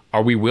to,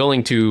 are we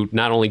willing to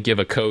not only give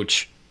a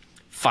coach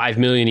 $5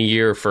 million a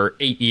year for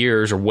 8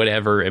 years or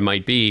whatever it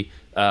might be,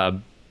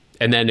 and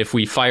then if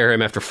we fire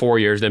him after 4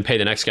 years, then pay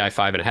the next guy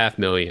 $5.5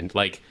 million.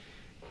 Like,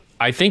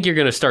 I think you're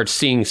going to start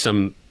seeing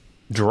some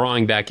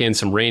drawing back in,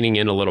 some reining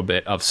in a little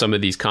bit of some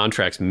of these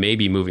contracts,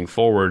 maybe moving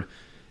forward,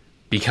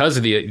 because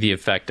of the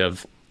effect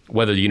of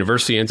whether the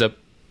university ends up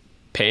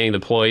paying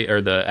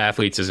the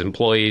athletes as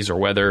employees, or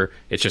whether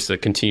it's just a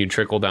continued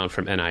trickle down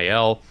from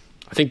NIL.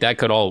 I think that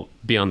could all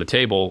be on the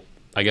table.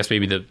 I guess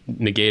maybe the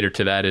negator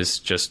to that is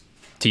just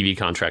TV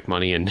contract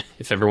money, and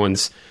if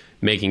everyone's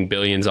making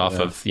billions off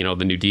of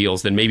the new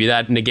deals, then maybe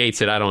that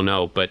negates it. I don't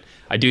know, but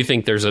I do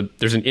think there's an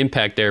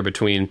impact there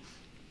between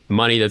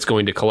money that's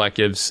going to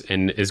collectives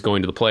and is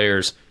going to the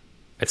players.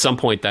 At some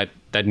point, that's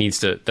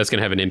going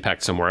to have an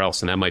impact somewhere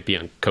else, and that might be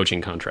on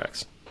coaching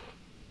contracts,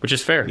 which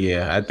is fair.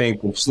 Yeah, I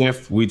think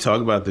we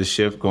talk about the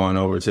shift going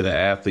over to the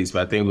athletes,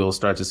 but I think we'll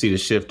start to see the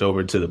shift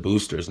over to the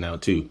boosters now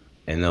too,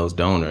 and those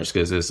donors,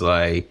 because it's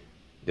like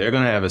they're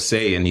going to have a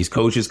say in these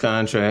coaches'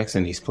 contracts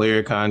and these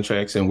player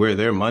contracts and where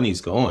their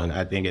money's going.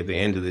 I think at the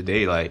end of the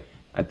day, like,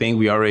 I think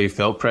we already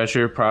felt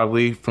pressure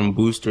probably from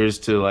boosters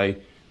to like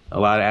a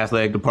lot of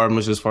athletic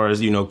departments as far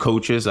as,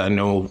 coaches. I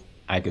know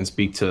I can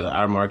speak to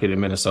our market in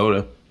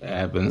Minnesota. That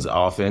happens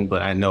often,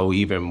 but I know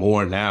even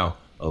more now,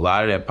 a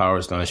lot of that power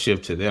is going to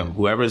shift to them.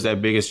 Whoever's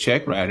that biggest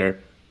check writer,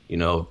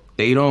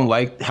 they don't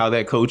like how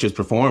that coach is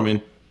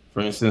performing. For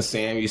instance,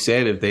 Sam, you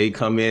said if they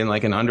come in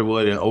like an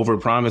Underwood and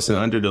overpromise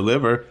and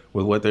underdeliver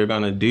with what they're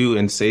going to do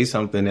and say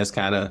something that's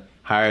kind of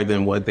higher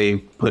than what they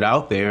put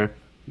out there,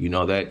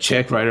 that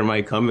check writer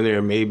might come in there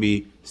and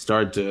maybe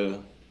start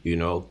to,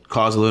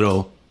 cause a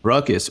little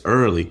ruckus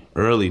early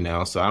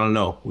now. So I don't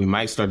know. We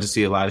might start to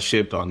see a lot of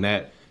shift on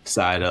that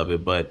side of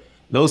it. But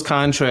those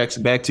contracts,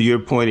 back to your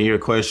point and your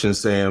question,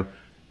 Sam,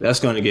 that's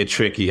going to get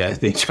tricky. I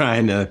think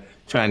trying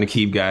to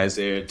keep guys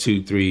there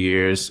 2-3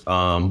 years.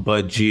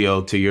 But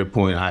Gio, to your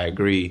point, I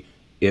agree.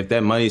 If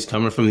that money's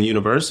coming from the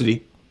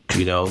university,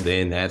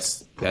 then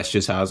that's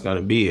just how it's going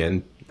to be,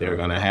 and they're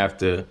going to have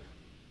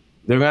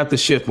to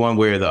shift one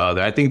way or the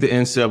other. I think the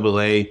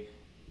NCAA,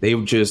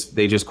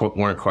 they just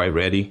weren't quite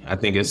ready. I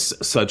think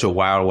it's such a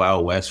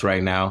wild west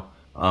right now.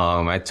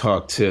 I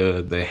talked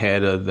to the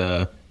head of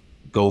the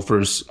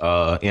Gophers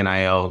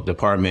NIL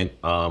department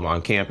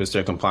on campus,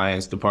 their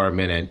compliance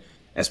department, and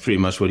that's pretty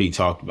much what he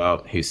talked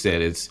about. He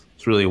said it's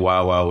really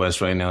wild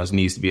west right now. There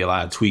needs to be a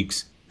lot of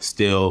tweaks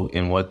still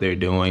in what they're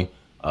doing.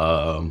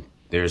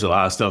 There's a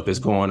lot of stuff that's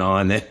going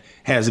on that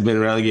hasn't been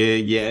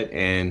relegated yet,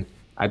 and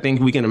I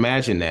think we can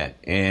imagine that.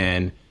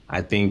 And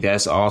I think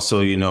that's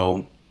also,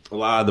 a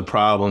lot of the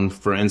problem.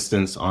 For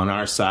instance, on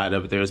our side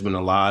of it, there's been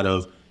a lot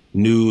of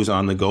news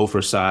on the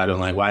Gopher side on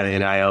like why the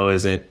NIL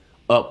isn't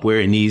up where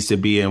it needs to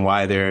be and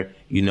why there,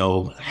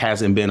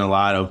 hasn't been a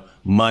lot of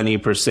money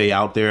per se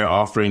out there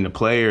offering the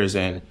players.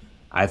 And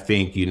I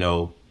think,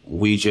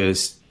 we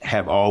just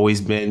have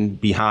always been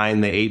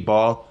behind the 8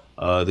 ball.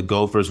 The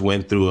Gophers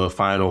went through a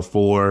Final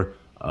Four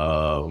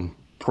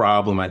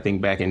problem, I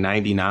think, back in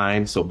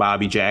 '99. So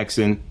Bobby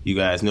Jackson, you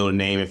guys know the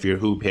name if you're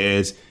hoop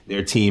heads.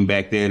 Their team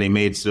back then, they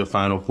made it to the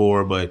Final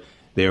Four, but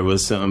there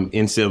was some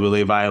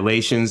NCAA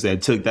violations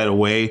that took that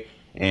away.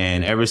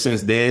 And ever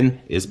since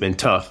then, it's been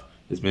tough.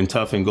 It's been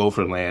tough in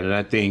Gopher land. And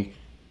I think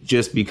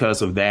just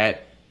because of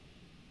that,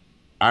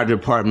 our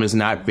department is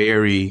not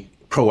very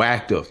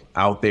proactive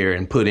out there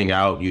and putting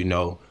out,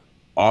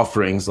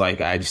 offerings like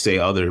I'd say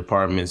other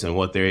departments and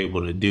what they're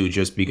able to do,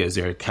 just because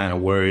they're kind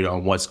of worried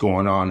on what's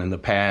going on in the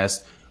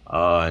past.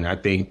 And I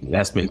think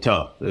that's been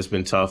tough. It's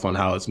been tough on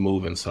how it's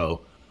moving.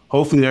 So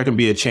hopefully there can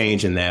be a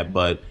change in that.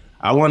 But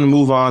I want to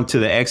move on to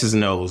the X's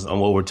and O's on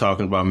what we're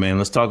talking about, man.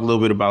 Let's talk a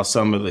little bit about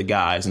some of the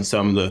guys and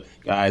some of the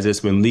guys that's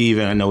been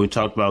leaving. I know we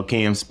talked about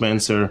Cam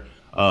Spencer.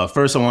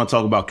 First, I want to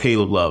talk about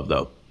Caleb Love,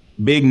 though.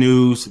 Big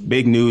news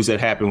that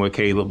happened with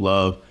Caleb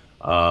Love.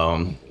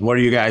 What are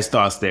your guys'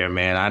 thoughts there,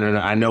 man? I don't know.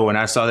 I know when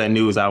I saw that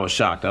news, I was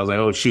shocked. I was like,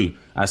 oh, shoot.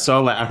 I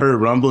heard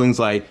rumblings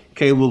like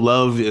Caleb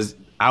Love is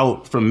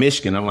out from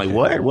Michigan. I'm like,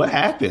 what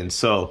happened?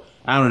 So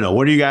I don't know.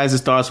 What are you guys'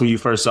 thoughts when you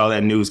first saw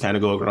that news kind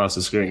of go across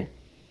the screen?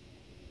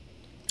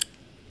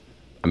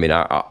 I mean,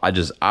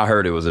 I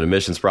heard it was an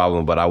admissions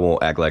problem, but I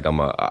won't act like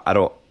I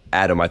don't,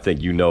 Adam, I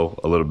think you know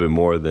a little bit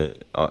more than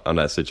on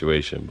that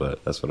situation,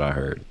 but that's what I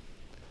heard.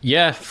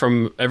 Yeah,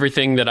 from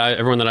everything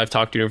everyone that I've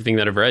talked to, and everything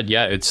that I've read,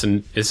 yeah, this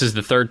is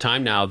the third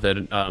time now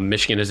that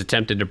Michigan has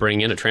attempted to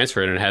bring in a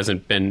transfer, and they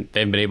haven't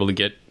been able to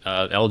get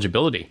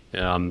eligibility.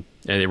 And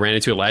they ran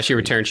into it last year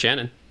with Terrence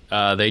Shannon.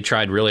 They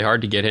tried really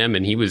hard to get him,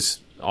 and he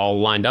was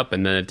all lined up,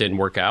 and then it didn't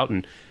work out.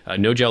 And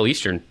Nogel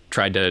Eastern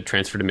tried to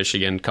transfer to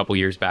Michigan a couple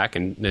years back,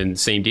 and then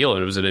same deal,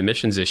 and it was an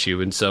admissions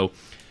issue. And so,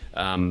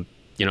 that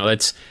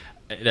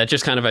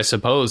just kind of, I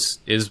suppose,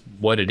 is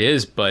what it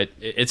is. But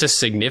it's a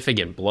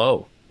significant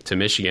blow to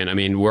Michigan. I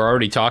mean, we're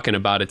already talking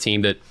about a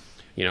team that,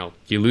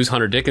 you lose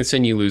Hunter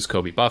Dickinson, you lose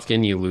Kobe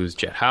Buffkin, you lose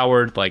Jet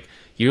Howard. Like,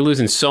 you're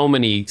losing so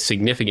many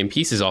significant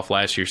pieces off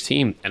last year's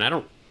team, and I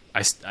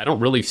don't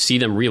really see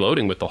them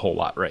reloading with a whole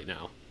lot right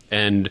now.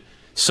 And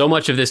so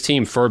much of this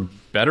team, for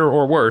better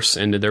or worse,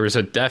 and there was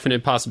a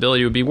definite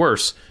possibility it would be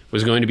worse,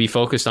 was going to be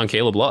focused on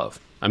Caleb Love.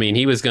 I mean,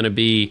 he was going to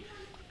be,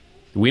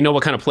 we know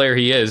what kind of player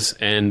he is,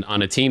 and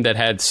on a team that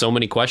had so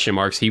many question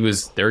marks, they were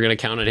going to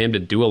count on him to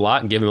do a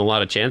lot and give him a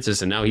lot of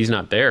chances, and now he's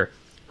not there.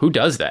 Who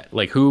does that?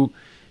 Like, who,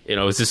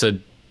 is this a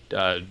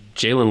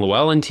Jalen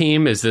Llewellyn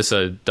team? Is this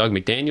a Doug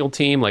McDaniel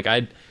team? Like,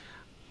 I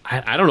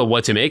don't know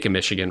what to make of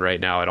Michigan right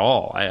now at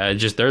all. They're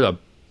the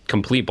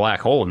complete black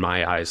hole in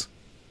my eyes.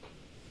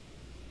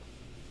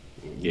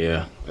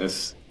 Yeah,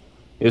 it's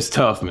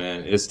tough,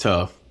 man. It's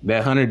tough.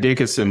 That Hunter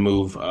Dickinson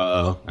move,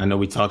 I know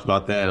we talked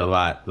about that a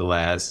lot the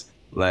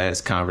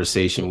last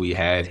conversation we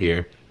had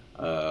here.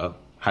 How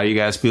do you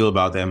guys feel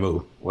about that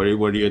move? What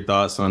are your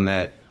thoughts on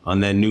that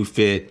new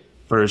fit?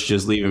 First,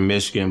 just leaving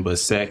Michigan, but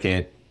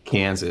second,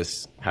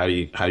 Kansas. How do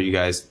you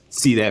guys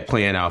see that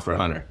playing out for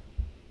Hunter?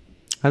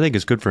 I think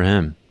it's good for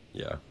him.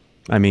 Yeah.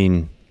 I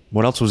mean,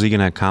 what else was he going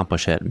to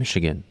accomplish at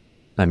Michigan?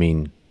 I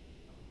mean,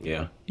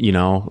 yeah.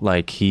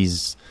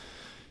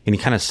 And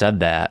he kind of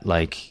said that,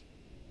 like,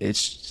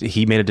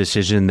 he made a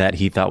decision that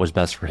he thought was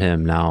best for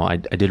him. Now, I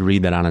did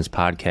read that on his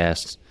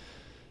podcast.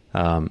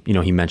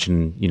 He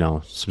mentioned,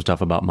 some stuff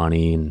about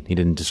money, and he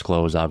didn't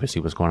disclose,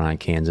 obviously, what's going on in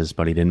Kansas,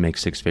 but he didn't make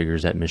six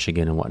figures at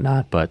Michigan and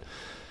whatnot. But,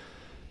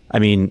 I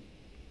mean,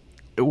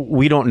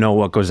 we don't know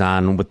what goes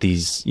on with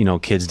these,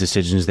 kids'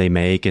 decisions they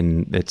make.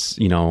 And it's,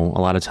 a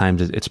lot of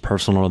times it's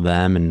personal to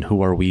them. And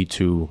who are we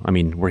to, I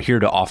mean, we're here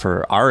to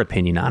offer our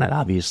opinion on it,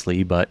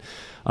 obviously. But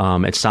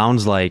it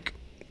sounds like,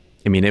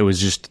 it was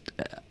just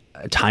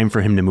time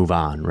for him to move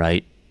on,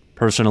 right?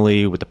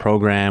 Personally, with the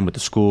program, with the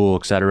school,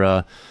 et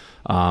cetera.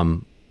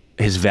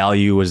 His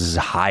value was as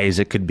high as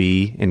it could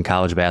be in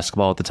college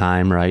basketball at the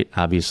time, right?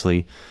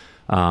 Obviously.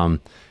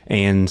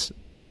 And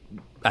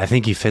I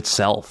think he fits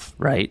Self,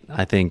 right?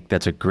 I think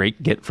that's a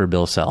great get for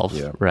Bill Self,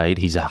 right?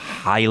 He's a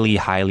highly,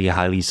 highly,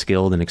 highly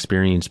skilled and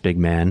experienced big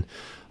man.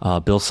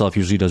 Bill Self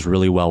usually does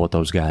really well with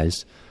those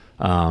guys.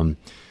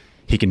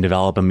 He can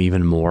develop them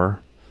even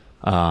more.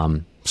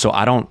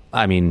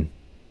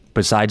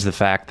 Besides the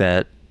fact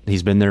that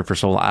he's been there for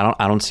so long,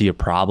 I don't see a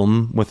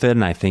problem with it,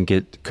 and I think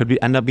it could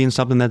end up being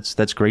something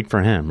that's great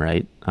for him,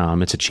 right?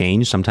 It's a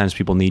change. Sometimes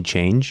people need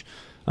change.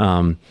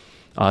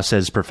 Us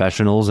as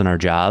professionals in our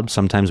job,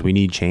 sometimes we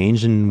need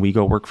change, and we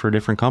go work for a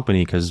different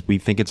company because we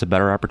think it's a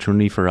better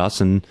opportunity for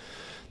us in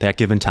that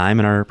given time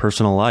in our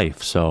personal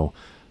life. So,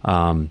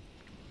 I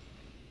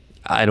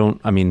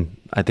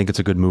think it's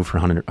a good move for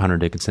Hunter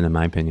Dickinson, in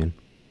my opinion.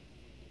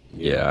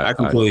 Yeah, I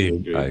completely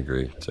agree. I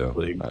agree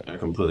too. I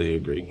completely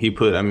agree.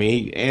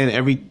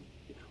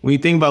 When you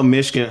think about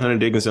Michigan, Hunter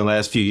Dickinson,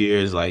 last few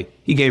years, like,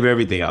 he gave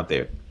everything out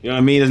there. You know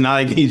what I mean? It's not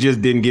like he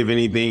just didn't give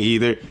anything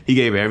either. He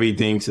gave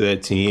everything to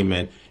that team.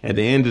 And at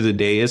the end of the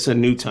day, it's a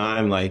new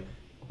time. Like,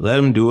 let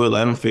him do it.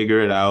 Let him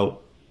figure it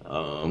out.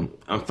 I'm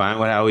fine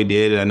with how he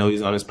did it. I know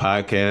he's on his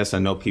podcast. I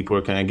know people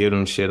are kind of giving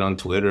him shit on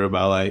Twitter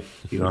about, like,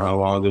 how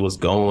long it was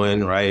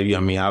going, right? I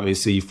mean,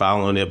 obviously you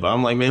following it, but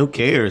I'm like, man, who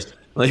cares?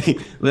 Like,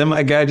 let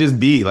my guy just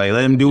be. Like,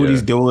 let him do what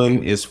he's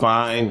doing. It's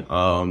fine.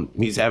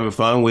 He's having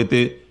fun with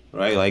it.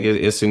 Right, like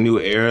it's a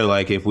new era.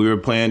 Like, if we were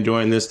playing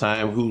during this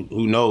time,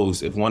 who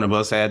knows? If one of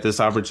us had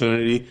this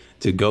opportunity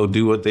to go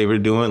do what they were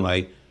doing,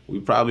 like, we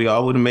probably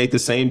all would have made the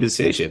same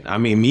decision. I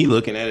mean, me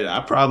looking at it,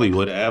 I probably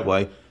would have.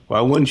 Like,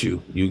 why wouldn't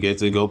you? You get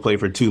to go play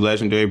for two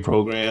legendary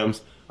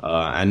programs.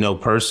 I know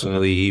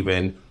personally,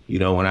 even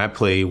When I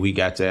played, we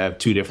got to have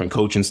 2 different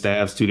coaching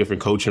staffs, 2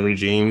 different coaching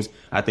regimes.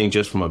 I think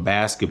just from a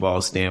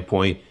basketball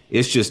standpoint,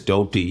 it's just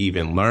dope to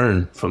even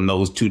learn from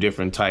those 2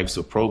 different types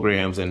of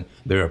programs and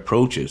their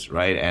approaches,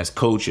 right, as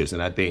coaches.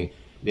 And I think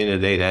at the end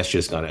of the day, that's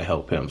just going to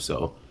help him.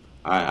 So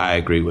I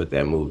agree with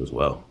that move as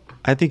well.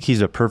 I think he's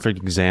a perfect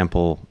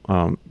example.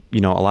 A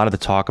lot of the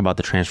talk about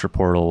the transfer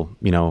portal,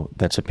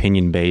 that's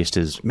opinion based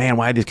is, man,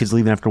 why are these kids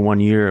leaving after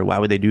 1 year? Why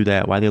would they do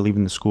that? Why are they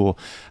leaving the school?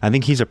 I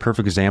think he's a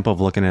perfect example of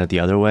looking at it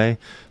the other way.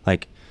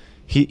 Like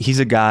he's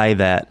a guy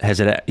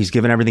that he's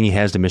given everything he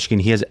has to Michigan.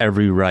 He has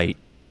every right.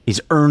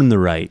 He's earned the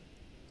right,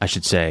 I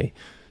should say,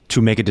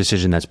 to make a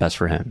decision that's best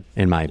for him,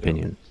 in my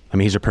opinion. I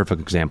mean, he's a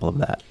perfect example of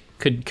that.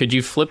 Could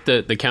you flip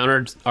the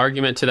counter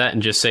argument to that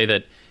and just say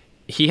that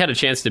he had a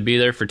chance to be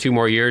there for 2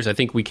 more years? I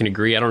think we can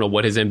agree. I don't know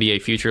what his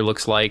NBA future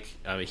looks like.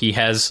 He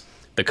has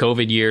the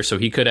COVID year, so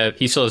he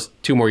still has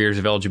 2 more years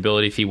of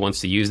eligibility if he wants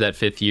to use that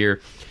 5th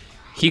year.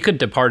 He could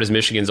depart as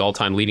Michigan's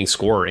all-time leading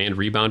scorer and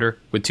rebounder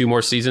with 2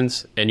 more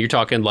seasons. And you're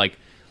talking like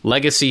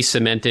legacy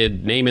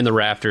cemented, name in the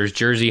rafters,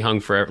 jersey hung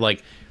forever.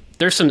 Like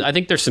I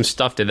think there's some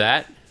stuff to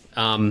that.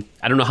 I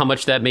don't know how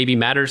much that maybe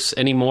matters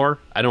anymore.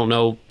 I don't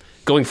know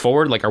going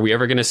forward. Like, are we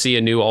ever going to see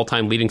a new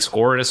all-time leading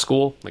scorer at a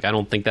school? Like, I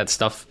don't think that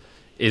stuff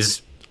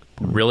is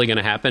really going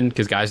to happen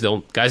because guys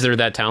that are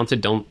that talented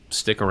don't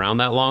stick around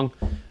that long.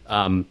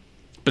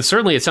 But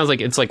certainly it sounds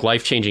like it's like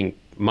life-changing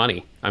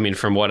money. I mean,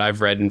 from what I've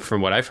read and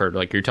from what I've heard,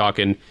 like you're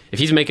talking, if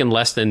he's making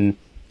less than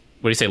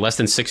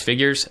 6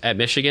 figures at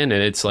Michigan,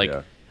 and it's like,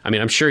 I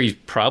mean, I'm sure he's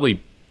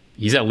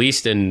at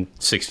least in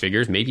 6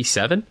 figures, maybe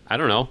 7. I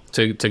don't know,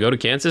 to go to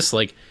Kansas.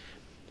 Like,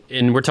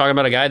 and we're talking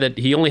about a guy that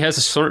he only has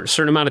a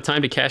certain amount of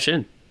time to cash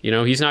in. We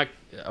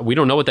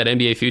don't know what that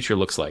NBA future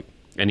looks like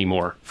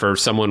anymore for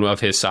someone of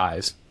his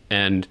size.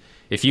 And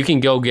if you can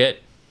go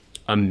get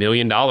 $1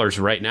 million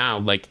right now,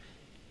 like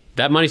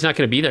that money's not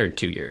going to be there in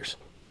 2 years.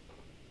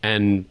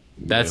 And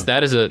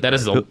that is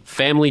a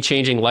family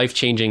changing, life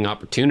changing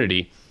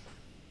opportunity.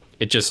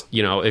 It just,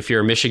 if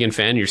you're a Michigan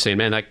fan, you're saying,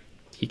 man,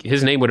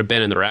 his name would have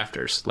been in the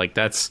rafters. Like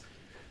that's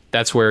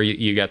where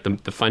you got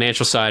the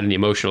financial side and the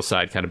emotional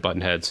side kind of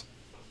button heads.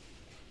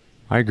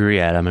 I agree,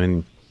 Adam. I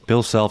mean,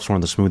 Bill Self's one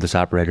of the smoothest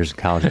operators in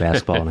college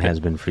basketball and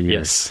has been for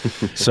years.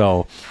 Yes.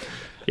 So,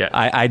 yeah,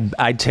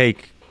 I'd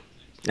take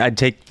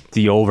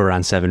the over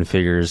on 7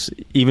 figures,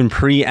 even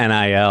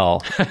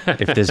pre-NIL.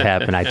 If this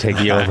happened, I'd take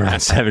the over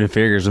on 7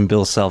 figures when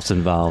Bill Self's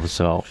involved.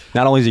 So,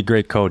 not only is he a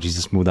great coach, he's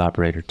a smooth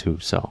operator too.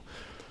 So,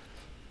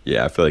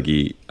 yeah, I feel like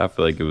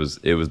it was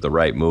the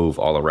right move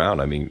all around.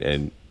 I mean,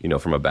 and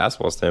from a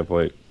basketball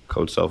standpoint,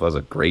 Coach Self has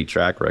a great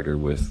track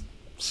record with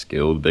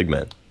skilled big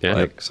men.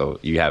 Yeah. So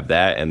you have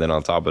that, and then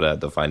on top of that,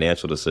 the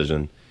financial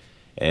decision.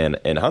 And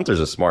Hunter's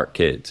a smart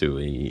kid too.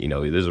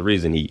 There's a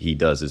reason he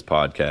does his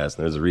podcast,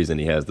 and there's a reason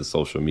he has the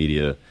social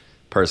media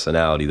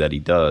personality that he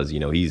does.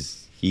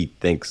 He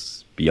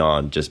thinks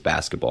beyond just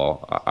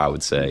basketball, I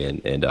would say,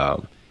 and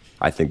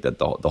I think that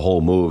the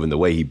whole move and the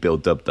way he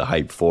built up the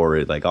hype for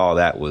it, like all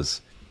that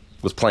was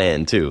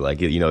planned too. Like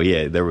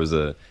there was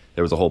a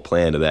whole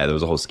plan to that. There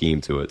was a whole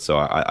scheme to it. So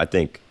I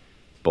think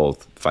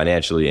both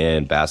financially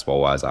and basketball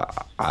wise,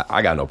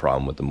 I got no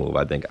problem with the move.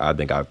 I think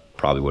I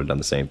probably would have done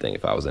the same thing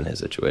if I was in his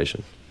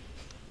situation.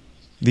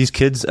 These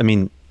kids, I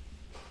mean,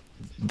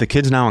 the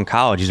kid's now in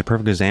college. He's a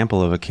perfect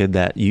example of a kid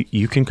that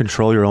you can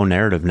control your own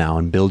narrative now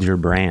and build your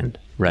brand,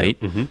 right?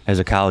 Mm-hmm. As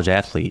a college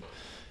athlete.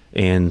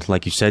 And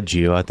like you said,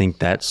 Gio, I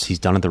think he's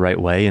done it the right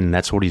way, and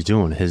that's what he's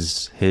doing.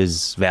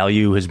 His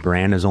value, his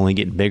brand is only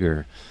getting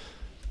bigger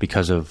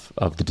because of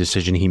the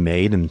decision he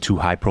made in 2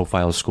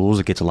 high-profile schools.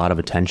 It gets a lot of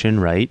attention,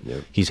 right?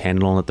 Yep. He's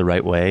handling it the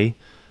right way.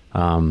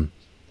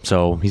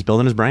 So he's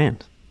building his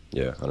brand.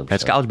 Yeah, 100%.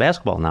 That's college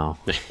basketball now.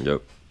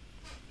 Yep.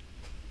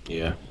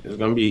 Yeah, it's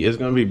gonna be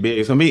big.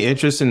 It's gonna be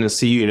interesting to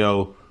see,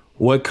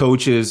 what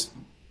coaches,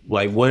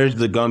 like,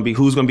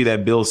 who's gonna be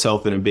that Bill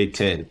Self in the Big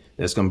Ten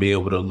that's gonna be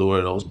able to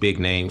lure those big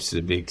names to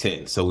the Big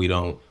Ten, so we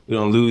don't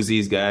lose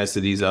these guys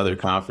to these other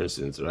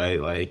conferences,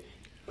 right? Like,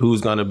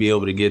 who's gonna be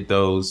able to get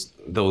those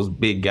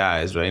big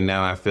guys? Right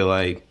now, I feel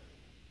like,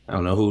 I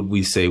don't know who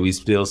we say. We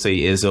still say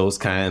Izzo's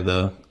kind of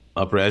the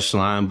upper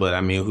echelon, but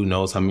I mean, who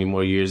knows how many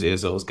more years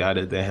Izzo's got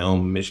at the helm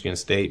of Michigan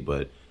State.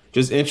 But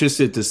just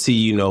interested to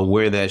see,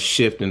 where that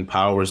shift in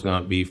power is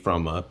going to be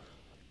from a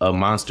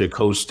monster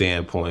coach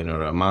standpoint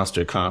or a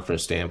monster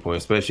conference standpoint,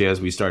 especially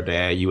as we start to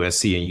add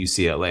USC and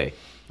UCLA,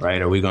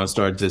 right? Are we going to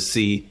start to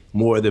see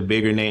more of the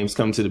bigger names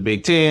come to the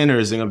Big Ten, or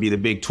is it going to be the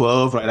Big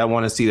 12, right? I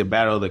want to see the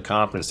battle of the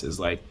conferences.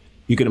 Like,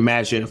 you can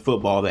imagine in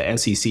football, the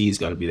SEC is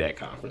going to be that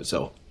conference.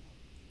 So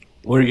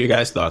what are your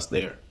guys' thoughts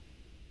there?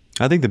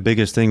 I think the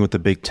biggest thing with the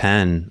Big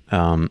Ten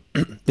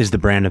is the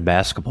brand of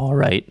basketball,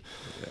 right?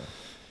 Yeah.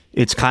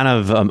 It's kind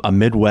of a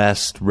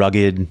Midwest,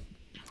 rugged,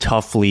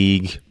 tough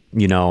league.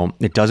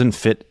 It doesn't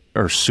fit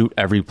or suit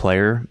every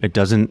player. It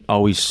doesn't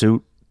always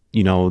suit,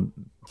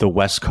 the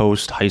West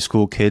Coast high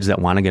school kids that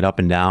want to get up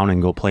and down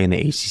and go play in the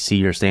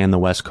ACC or stay on the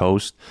West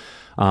Coast.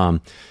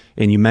 And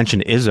you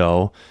mentioned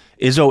Izzo.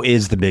 Izzo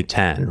is the Big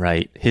Ten,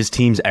 right? His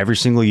teams every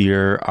single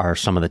year are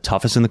some of the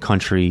toughest in the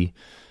country.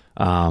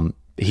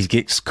 He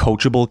gets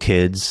coachable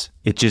kids.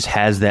 It just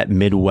has that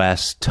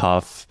Midwest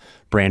tough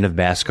brand of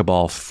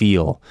basketball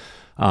feel.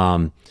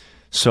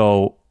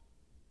 So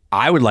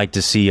I would like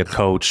to see a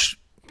coach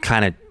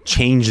kind of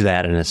change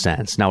that in a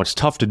sense. Now, it's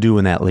tough to do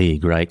in that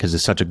league, right? Because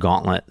it's such a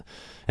gauntlet,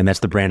 and that's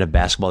the brand of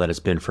basketball that it's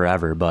been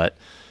forever. But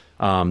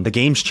the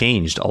game's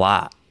changed a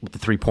lot with the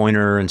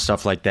three-pointer and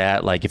stuff like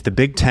that. Like, if the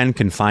Big Ten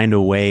can find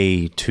a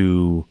way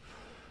to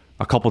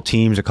a couple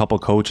teams, a couple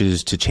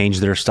coaches to change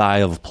their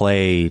style of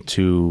play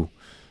to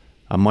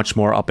a much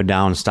more up and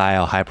down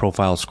style, high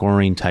profile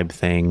scoring type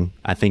thing,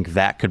 I think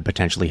that could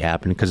potentially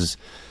happen. Because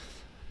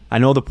I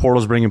know the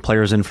portal's bringing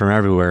players in from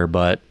everywhere,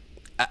 but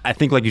I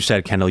think, like you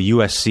said, Kendall,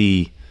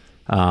 USC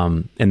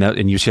and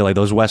UCLA,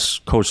 those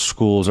West Coast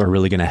schools are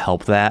really going to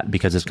help that,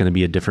 because it's going to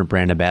be a different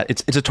brand of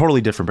it's a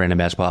totally different brand of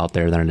basketball out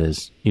there than it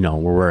is, where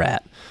we're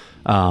at.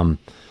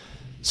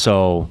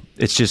 So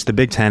it's just the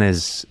Big Ten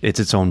it's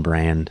its own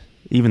brand.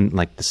 Even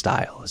like the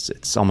style,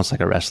 it's almost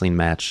like a wrestling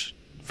match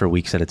for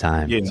weeks at a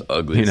time. Yeah, It's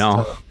ugly.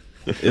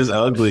 It's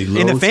ugly.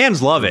 And the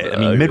fans love it. I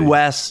mean,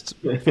 Midwest,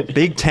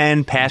 Big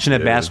Ten,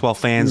 passionate basketball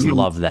fans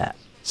love that.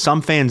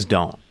 Some fans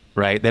don't,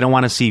 right? They don't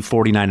want to see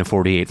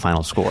 49-48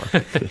 final score.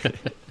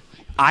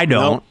 I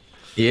don't.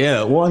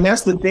 Yeah, well, and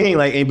that's the thing.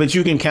 Like, but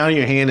you can count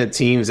your hand at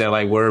teams that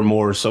like were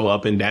more so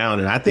up and down.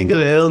 And I think of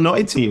the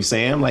Illinois team,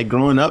 Sam. Like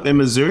growing up in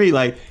Missouri,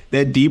 like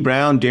that D.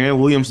 Brown, Darren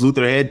Williams,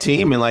 Luther Head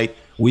team, and like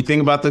we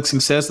think about the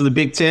success of the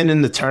Big Ten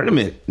in the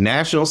tournament,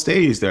 national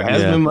stage. There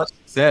hasn't been much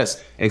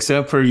success,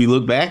 except for you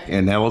look back,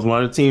 and that was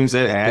one of the teams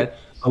that had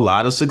a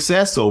lot of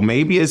success. So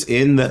maybe it's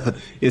in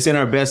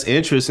our best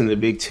interest in the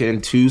Big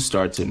Ten to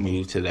start to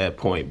move to that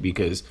point,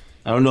 because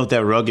I don't know if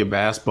that rugged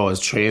basketball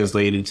is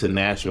translated to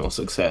national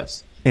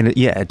success. And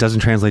it doesn't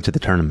translate to the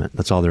tournament.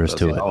 That's all there is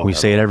to it. We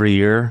say it every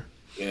year.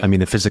 Yeah. I mean,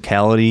 the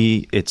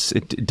physicality,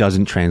 it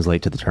doesn't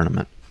translate to the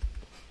tournament.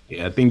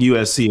 Yeah, I think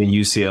USC and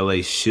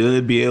UCLA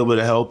should be able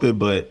to help it,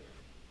 but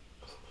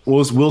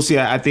we'll see.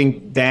 I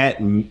think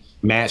that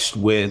matched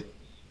with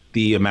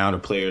the amount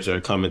of players that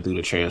are coming through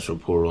the transfer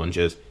portal in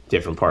just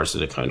different parts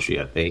of the country,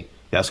 I think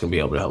that's going to be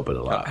able to help it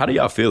a lot. How do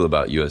y'all feel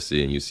about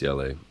USC and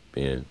UCLA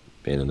being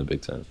in the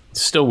Big Ten?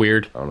 It's still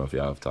weird. I don't know if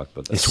y'all have talked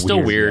about that. It's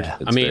still weird. Yeah.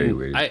 I mean, very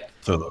weird.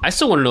 I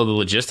still want to know the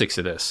logistics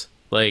of this.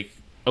 Like,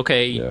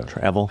 okay,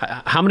 travel.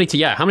 How many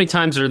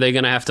times are they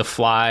going to have to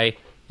fly,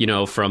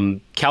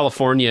 from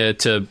California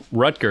to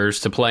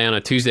Rutgers to play on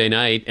a Tuesday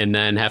night, and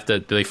then do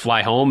they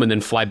fly home and then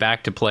fly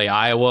back to play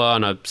Iowa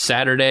on a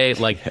Saturday?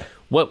 Like,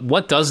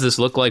 what does this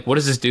look like? What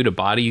does this do to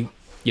body,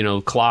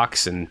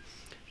 clocks? And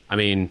I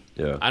mean,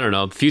 I don't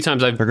know. A few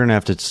times they're going to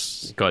have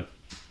to go ahead.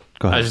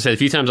 Go ahead. I just said a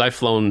few times I've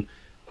flown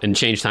and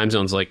changed time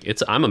zones. Like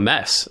I'm a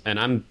mess, and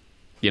I'm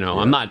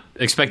not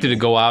expected to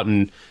go out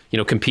and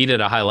compete at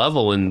a high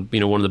level in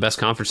one of the best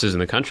conferences in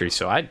the country.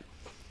 So I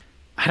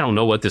don't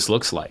know what this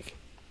looks like.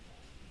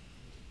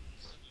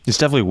 It's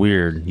definitely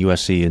weird,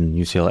 USC and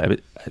UCLA.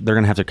 They're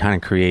going to have to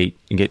kind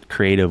of get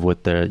creative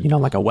with the,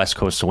 like a West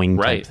Coast swing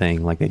type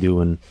thing, like they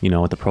do in,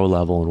 at the pro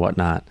level and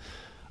whatnot.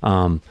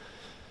 And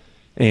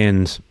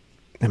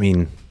I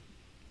mean,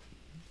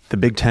 the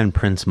Big Ten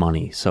prints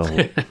money, so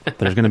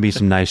there's going to be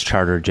some nice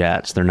charter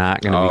jets. They're not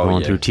going to be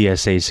going through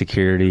TSA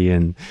security,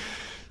 and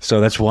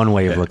so that's one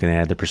way of looking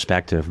at the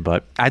perspective.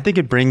 But I think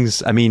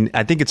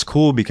I think it's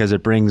cool because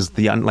it brings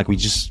like we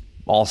just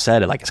all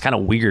said it, like it's kind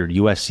of weird,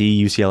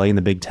 USC, UCLA in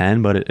the Big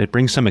Ten, but it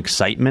brings some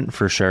excitement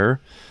for sure.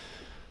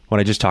 What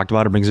I just talked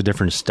about, it brings a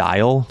different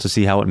style to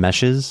see how it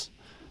meshes.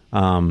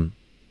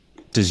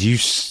 Does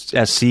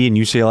USC and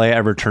UCLA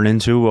ever turn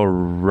into a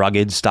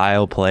rugged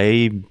style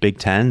play Big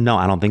Ten? No,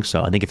 I don't think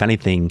so. I think if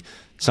anything,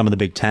 some of the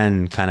Big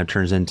Ten kind of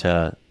turns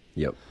into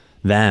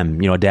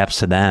them, adapts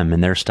to them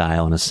and their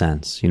style in a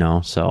sense,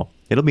 so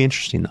it'll be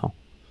interesting though.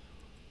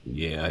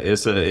 Yeah,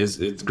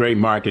 it's great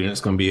marketing.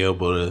 It's going to be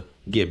able to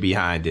get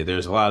behind it.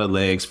 There's a lot of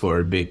legs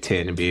for Big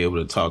Ten to be able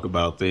to talk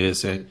about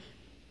this and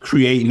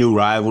create new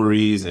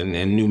rivalries and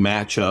new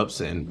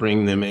matchups and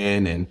bring them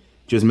in and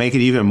just make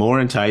it even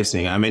more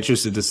enticing. I'm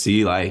interested to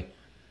see, like,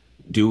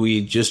 do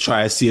we just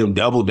try to see them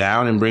double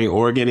down and bring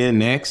Oregon in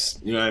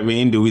next? You know what I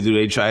mean? Do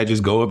they try to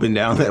just go up and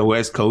down that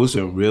West Coast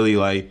and really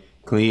like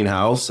clean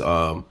house?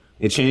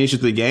 It changes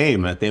the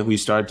game. I think we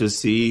start to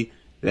see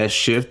that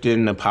shift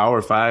in the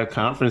Power 5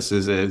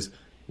 conferences is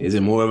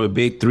it more of a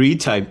Big 3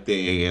 type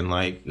thing? And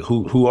like,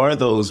 who are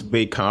those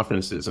big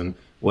conferences and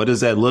what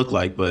does that look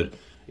like? But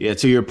yeah,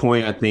 to your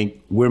point, I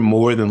think we're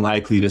more than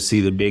likely to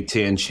see the Big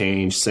Ten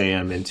change,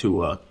 Sam,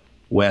 into a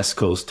West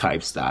Coast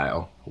type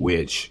style,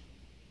 which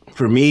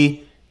for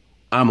me,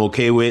 I'm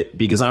okay with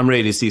because I'm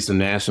ready to see some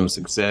national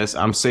success.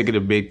 I'm sick of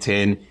the Big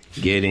Ten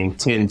getting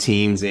 10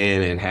 teams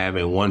in and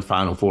having one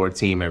Final Four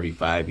team every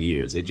 5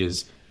 years. It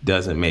just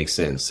doesn't make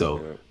sense.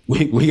 So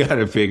we got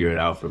to figure it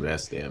out from that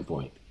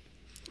standpoint.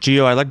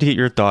 Gio, I'd like to get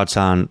your thoughts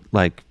on,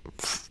 like,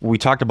 we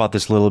talked about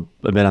this a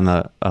bit on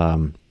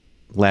the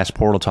last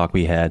portal talk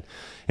we had.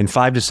 In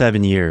 5 to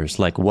 7 years,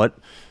 like what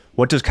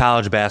does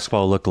college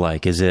basketball look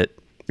like? Is the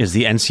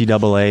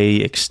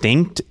NCAA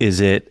extinct? Is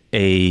it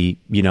a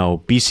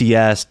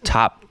BCS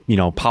top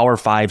Power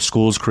 5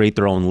 schools create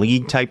their own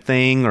league type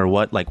thing, or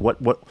what? Like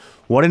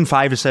what in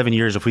 5 to 7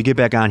 years, if we get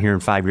back on here in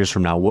 5 years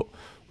from now,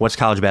 what's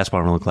college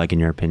basketball going to look like in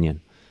your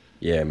opinion?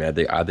 Yeah, man,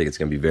 I think it's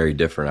going to be very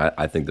different.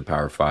 I think the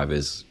Power 5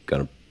 is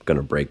going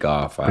to break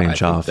off.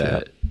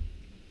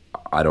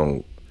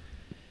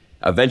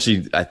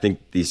 Eventually, I think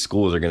these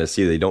schools are going to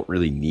see they don't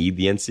really need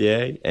the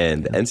NCAA,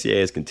 and the NCAA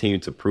has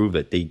continued to prove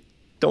that they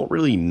don't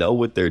really know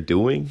what they're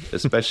doing,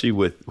 especially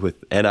with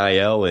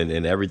NIL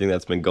and everything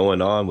that's been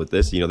going on with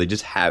this. They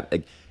just have,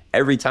 like,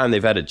 every time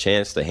they've had a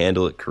chance to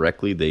handle it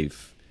correctly,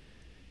 they've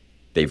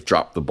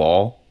dropped the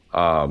ball.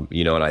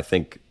 And I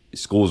think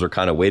schools are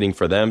kind of waiting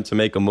for them to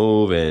make a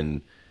move,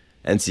 and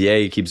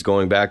NCAA keeps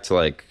going back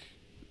to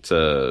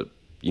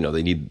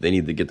they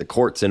need to get the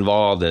courts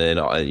involved, and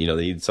they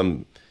need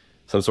some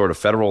sort of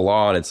federal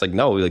law, and it's like,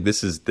 no, like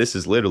this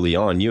is literally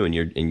on you, and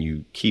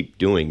you keep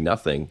doing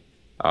nothing.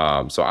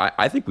 So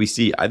I think we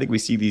see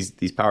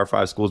these Power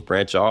 5 schools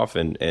branch off,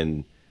 and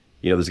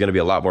there's going to be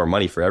a lot more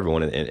money for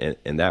everyone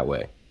in that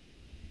way.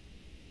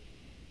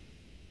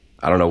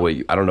 I don't know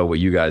what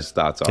you guys'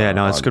 thoughts are. Yeah,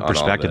 no, that's good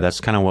perspective. That's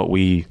kind of what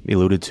we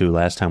alluded to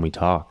last time we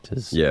talked.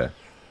 NCAA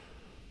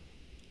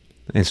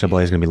is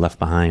going to be left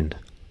behind.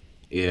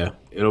 Yeah,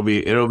 it'll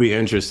be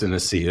interesting to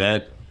see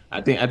that. I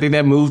think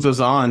that moves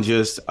us on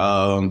just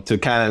to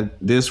kind of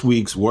this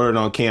week's word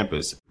on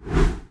campus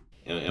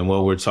and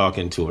what we're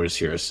talking towards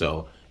here.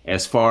 So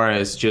as far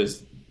as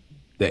just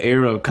the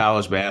era of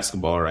college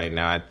basketball right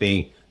now, I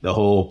think the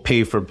whole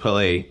pay for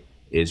play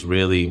is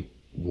really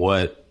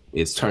what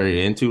it's turning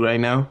into right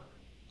now.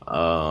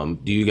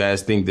 Do you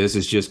guys think this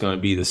is just going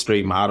to be the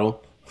straight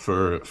model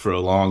for a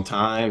long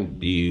time?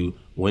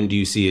 When do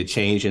you see it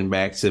changing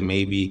back to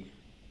maybe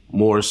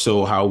more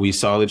so how we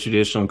saw the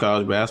traditional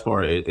college basketball?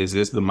 Or is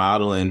this the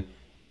model? And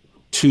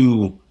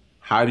two,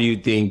 how do you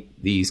think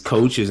these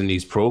coaches and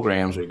these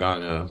programs are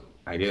going to,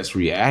 I guess,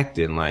 react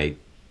and like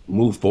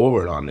move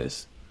forward on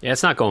this? Yeah,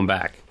 it's not going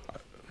back.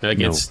 Like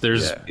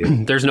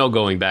there's no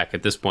going back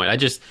at this point.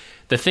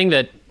 The thing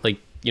that, like,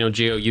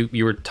 Gio,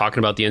 you were talking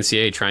about the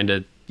NCAA trying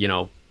to,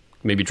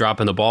 maybe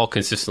dropping the ball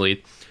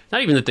consistently.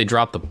 Not even that they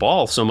dropped the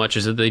ball so much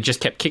as that they just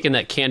kept kicking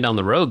that can down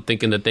the road,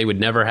 thinking that they would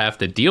never have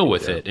to deal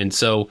with it. And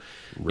so,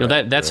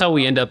 that's how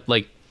we end up,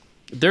 like,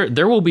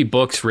 there will be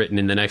books written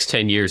in the next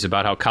 10 years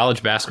about how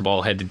college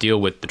basketball had to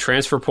deal with the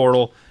transfer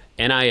portal,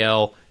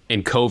 NIL,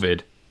 and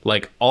COVID,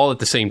 like, all at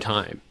the same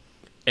time.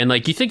 And,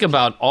 like, you think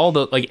about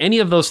any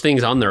of those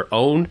things on their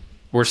own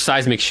were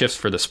seismic shifts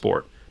for the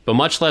sport, but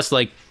much less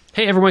like,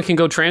 hey, everyone can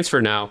go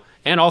transfer now,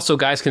 and also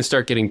guys can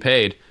start getting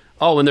paid.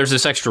 Oh, and there's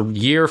this extra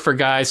year for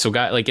guys. So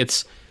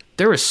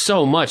there is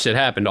so much that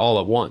happened all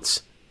at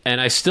once.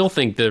 And I still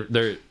think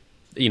that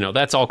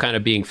that's all kind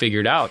of being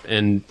figured out.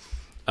 And,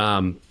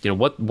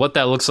 what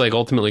that looks like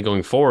ultimately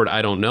going forward,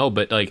 I don't know.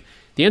 But, like,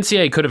 the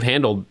NCAA could have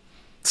handled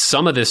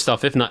some of this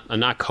stuff, if not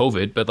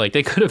COVID, but, like,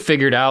 they could have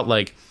figured out,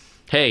 like,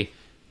 hey,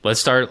 let's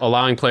start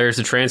allowing players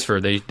to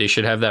transfer. They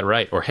should have that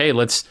right. Or, hey,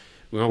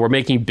 we're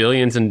making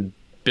billions and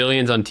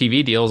billions on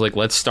TV deals. Like,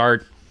 let's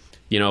start,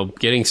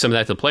 getting some of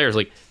that to the players.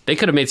 Like, they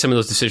could have made some of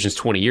those decisions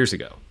 20 years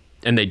ago,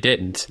 and they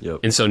didn't. Yep.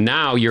 And so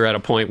now you're at a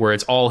point where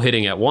it's all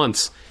hitting at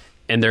once,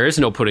 and there is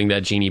no putting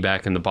that genie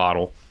back in the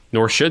bottle,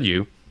 nor should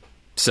you.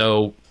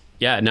 So,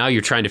 yeah, now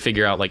you're trying to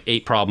figure out, like,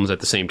 8 problems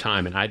at the same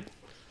time. And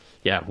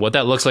what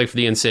that looks like for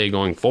the NCAA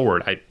going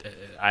forward,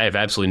 I have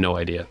absolutely no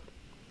idea.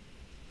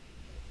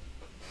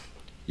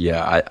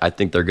 Yeah, I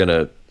think they're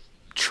gonna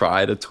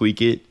try to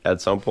tweak it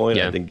at some point.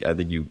 Yeah. I think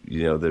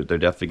they're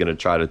definitely gonna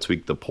try to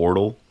tweak the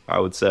portal, I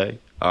would say.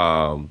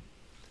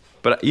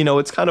 But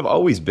it's kind of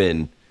always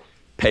been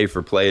pay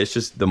for play. It's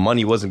just the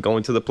money wasn't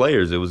going to the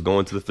players; it was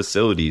going to the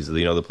facilities.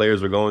 The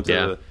players were going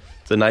to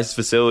the nice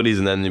facilities,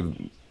 and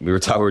then we were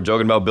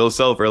joking about Bill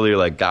Self earlier.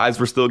 Like, guys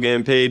were still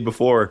getting paid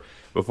before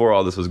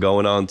all this was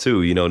going on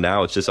too.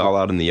 Now it's just all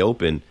out in the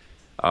open.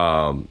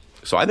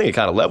 So I think it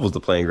kind of levels the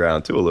playing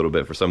ground too a little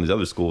bit for some of these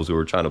other schools who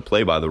were trying to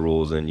play by the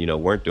rules and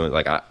weren't doing,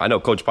 like, I know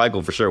Coach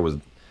Peichel for sure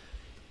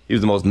he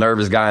was the most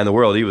nervous guy in the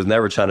world. He was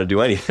never trying to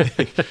do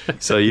anything.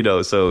 so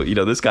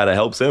this kind of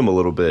helps him a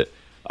little bit.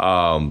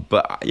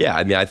 But yeah,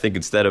 I mean, I think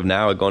instead of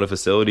now going to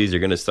facilities, you're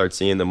going to start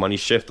seeing the money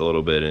shift a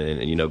little bit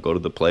and go to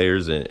the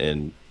players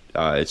and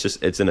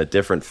it's in a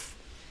different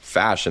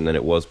fashion than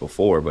it was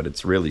before, but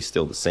it's really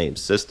still the same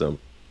system.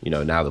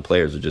 Now the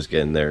players are just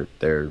getting their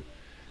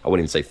I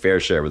wouldn't even say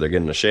fair share, but they're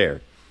getting a share.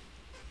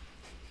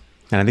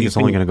 And I think it's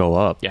only going to go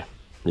up. Yeah.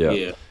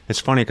 It's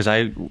funny because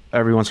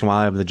every once in a while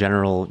I have the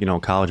general,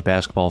 college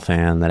basketball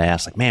fan that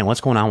asks, like, man, what's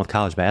going on with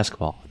college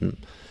basketball? And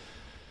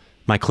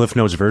my Cliff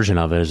Notes version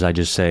of it is I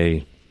just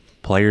say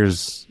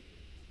players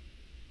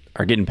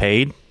are getting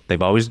paid.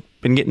 They've always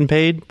been getting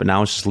paid, but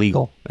now it's just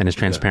legal and it's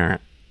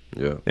transparent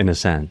in a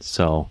sense.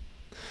 So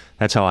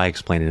that's how I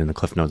explain it in the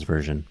Cliff Notes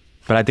version.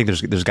 But I think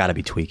there's got to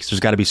be tweaks.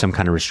 There's got to be some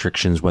kind of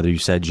restrictions, whether you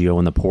said, Gio,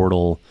 in the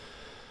portal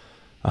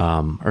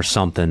or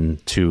something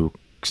to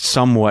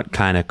somewhat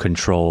kind of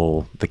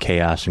control the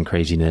chaos and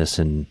craziness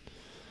and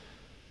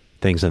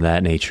things of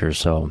that nature.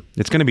 So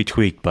it's going to be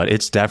tweaked, but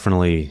it's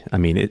definitely, I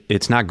mean,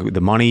 it's not good.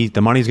 The money's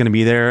going to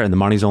be there, and the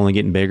money's only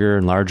getting bigger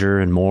and larger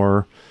and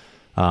more.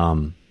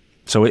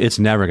 So it's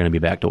never going to be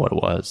back to what it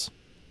was.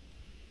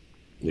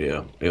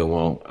 Yeah, it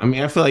won't. I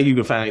mean, I feel like you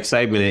can find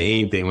excitement in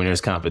anything when there's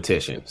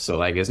competition. So,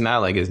 like, it's not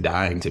like it's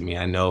dying to me.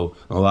 I know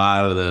a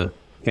lot of the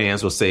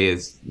fans will say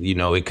it's, you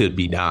know, it could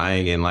be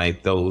dying, and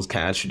like those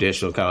kind of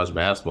traditional college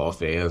basketball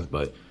fans.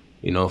 But,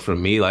 you know, for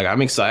me, like,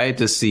 I'm excited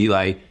to see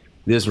like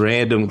this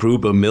random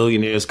group of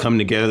millionaires come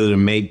together to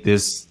make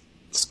this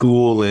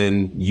school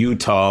in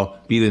Utah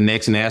be the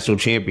next national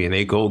champion.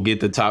 They go get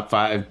the top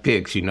 5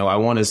 picks. You know, I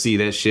want to see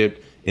that shift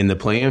in the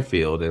playing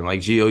field. And like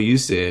Gio, you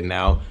said,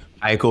 now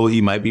Eichel,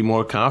 he might be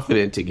more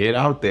confident to get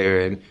out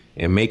there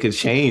and make a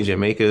change and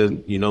make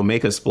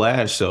a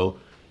splash. So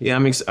yeah,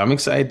 I'm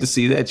excited to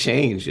see that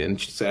change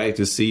and excited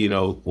to see, you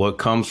know, what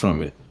comes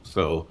from it.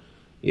 So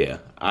yeah,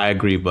 I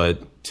agree.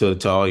 But to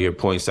all your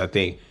points, I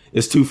think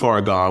it's too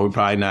far gone. We're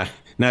probably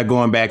not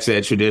going back to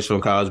that traditional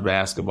college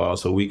basketball.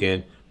 So we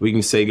can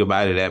say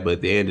goodbye to that. But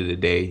at the end of the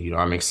day, you know,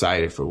 I'm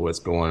excited for what's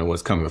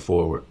coming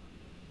forward.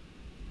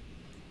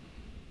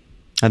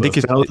 I think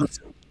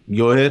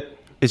go ahead.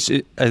 I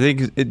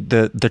think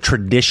the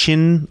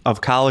tradition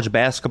of college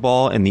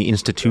basketball and the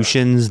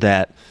institutions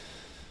that,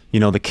 you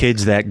know, the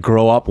kids that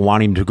grow up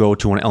wanting to go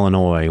to an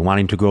Illinois,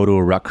 wanting to go to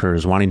a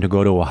Rutgers, wanting to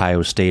go to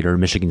Ohio State or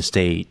Michigan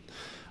State,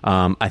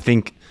 I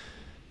think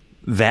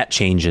that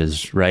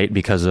changes, right?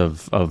 Because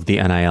of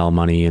the NIL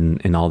money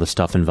and all the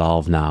stuff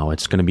involved now.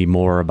 It's going to be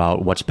more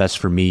about what's best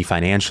for me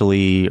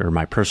financially or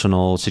my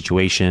personal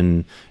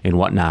situation and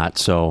whatnot.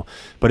 So,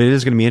 but it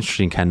is going to be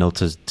interesting, Kendall,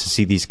 to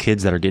see these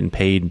kids that are getting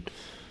paid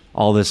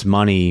all this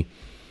money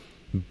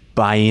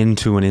buy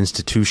into an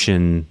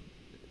institution's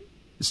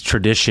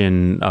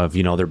tradition of,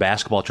 you know, their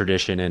basketball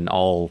tradition and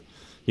all,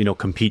 you know,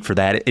 compete for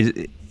that.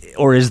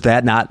 Or is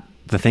that not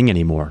the thing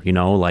anymore? You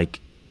know, like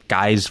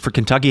guys for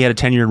Kentucky had a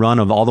 10-year run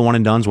of all the one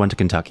and dones went to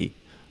Kentucky,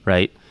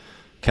 right?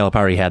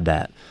 Calipari had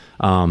that.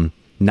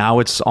 Now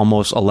it's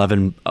almost a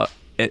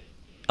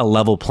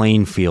level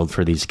playing field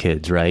for these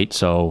kids, right?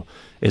 So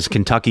is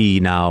Kentucky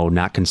now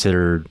not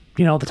considered,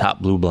 you know, the top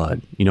blue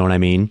blood? You know what I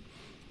mean?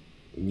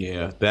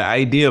 Yeah, the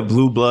idea of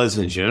blue bloods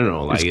in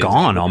general, like, it's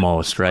gone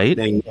almost, right?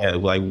 Yeah,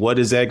 like what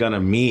is that gonna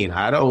mean?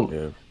 I don't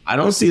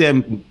see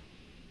that.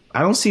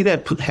 I don't see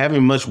that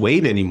having much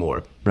weight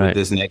anymore. Right. With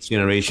this next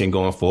generation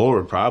going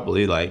forward,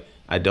 probably. Like,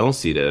 I don't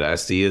see that. I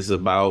see it's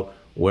about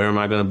where am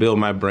I going to build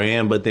my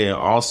brand, but then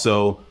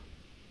also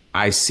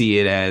I see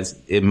it as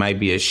it might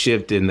be a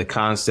shift in the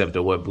concept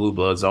of what blue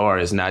bloods are.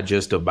 It's not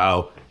just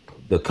about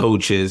the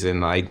coaches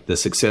and like the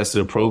success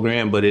of the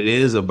program, but it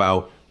is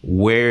about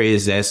where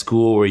is that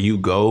school where you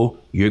go,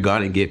 you're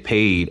going to get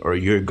paid or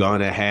you're going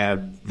to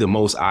have the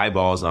most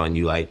eyeballs on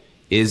you. Like,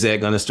 is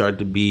that going to start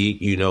to be,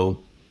 you know,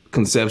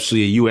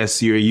 conceptually a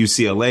USC or a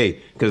UCLA,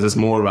 because it's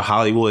more of a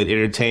Hollywood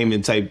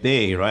entertainment type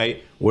thing,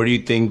 right? Where do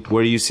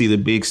you see the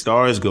big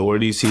stars go? Where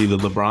do you see the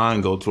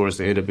LeBron go towards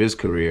the end of his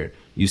career?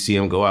 You see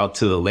him go out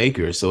to the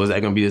Lakers. So is that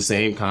going to be the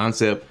same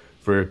concept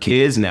for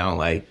kids now?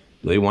 Like,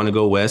 do they want to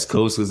go West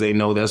Coast because they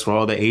know that's where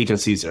all the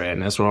agencies are at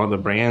and that's where all the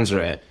brands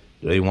are at?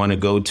 Do they want to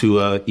go to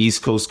a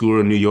East Coast school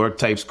or New York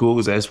type school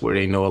because that's where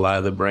they know a lot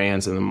of the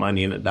brands and the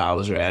money and the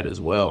dollars are at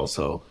as well?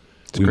 So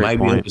we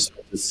might be able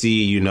to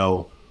see, you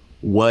know,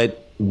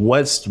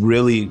 what's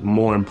really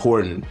more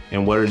important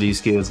and what are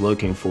these kids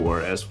looking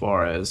for as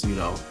far as, you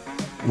know,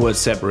 what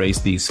separates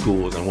these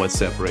schools and what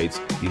separates,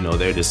 you know,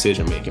 their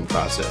decision-making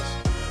process.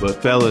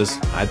 But fellas,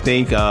 I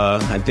think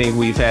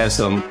we've had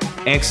some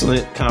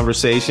excellent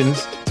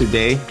conversations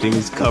today. I think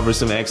we've covered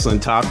some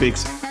excellent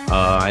topics.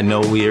 I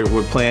know we're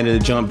planning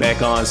to jump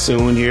back on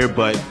soon here,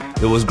 but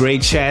it was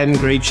great chatting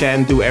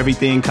through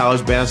everything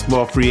college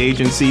basketball free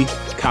agency,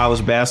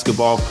 college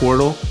basketball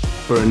portal.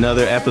 For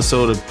another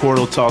episode of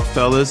Portal Talk,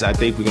 fellas. I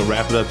think we can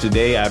wrap it up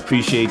today. I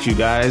appreciate you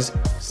guys,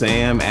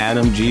 Sam,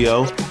 Adam,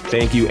 Gio.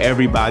 Thank you,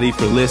 everybody,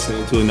 for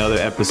listening to another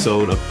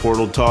episode of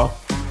Portal Talk.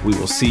 We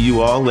will see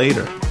you all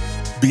later.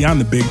 Beyond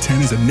the Big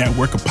Ten is a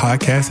network of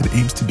podcasts that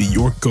aims to be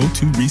your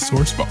go-to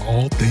resource for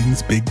all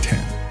things Big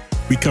Ten.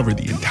 We cover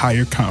the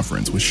entire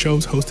conference with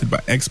shows hosted by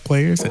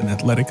ex-players and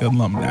athletic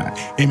alumni,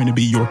 aiming to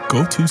be your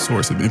go-to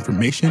source of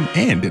information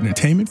and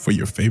entertainment for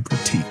your favorite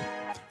team.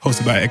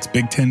 Hosted by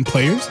ex-Big Ten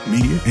players,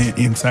 media, and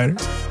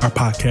insiders, our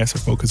podcasts are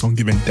focused on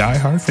giving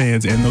diehard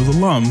fans and those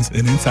alums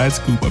an inside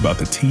scoop about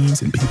the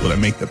teams and people that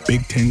make the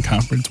Big Ten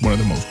Conference one of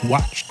the most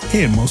watched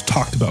and most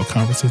talked about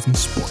conferences in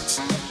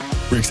sports.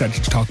 We're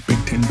excited to talk Big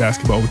Ten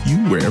basketball with you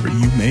wherever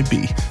you may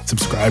be.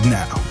 Subscribe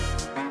now.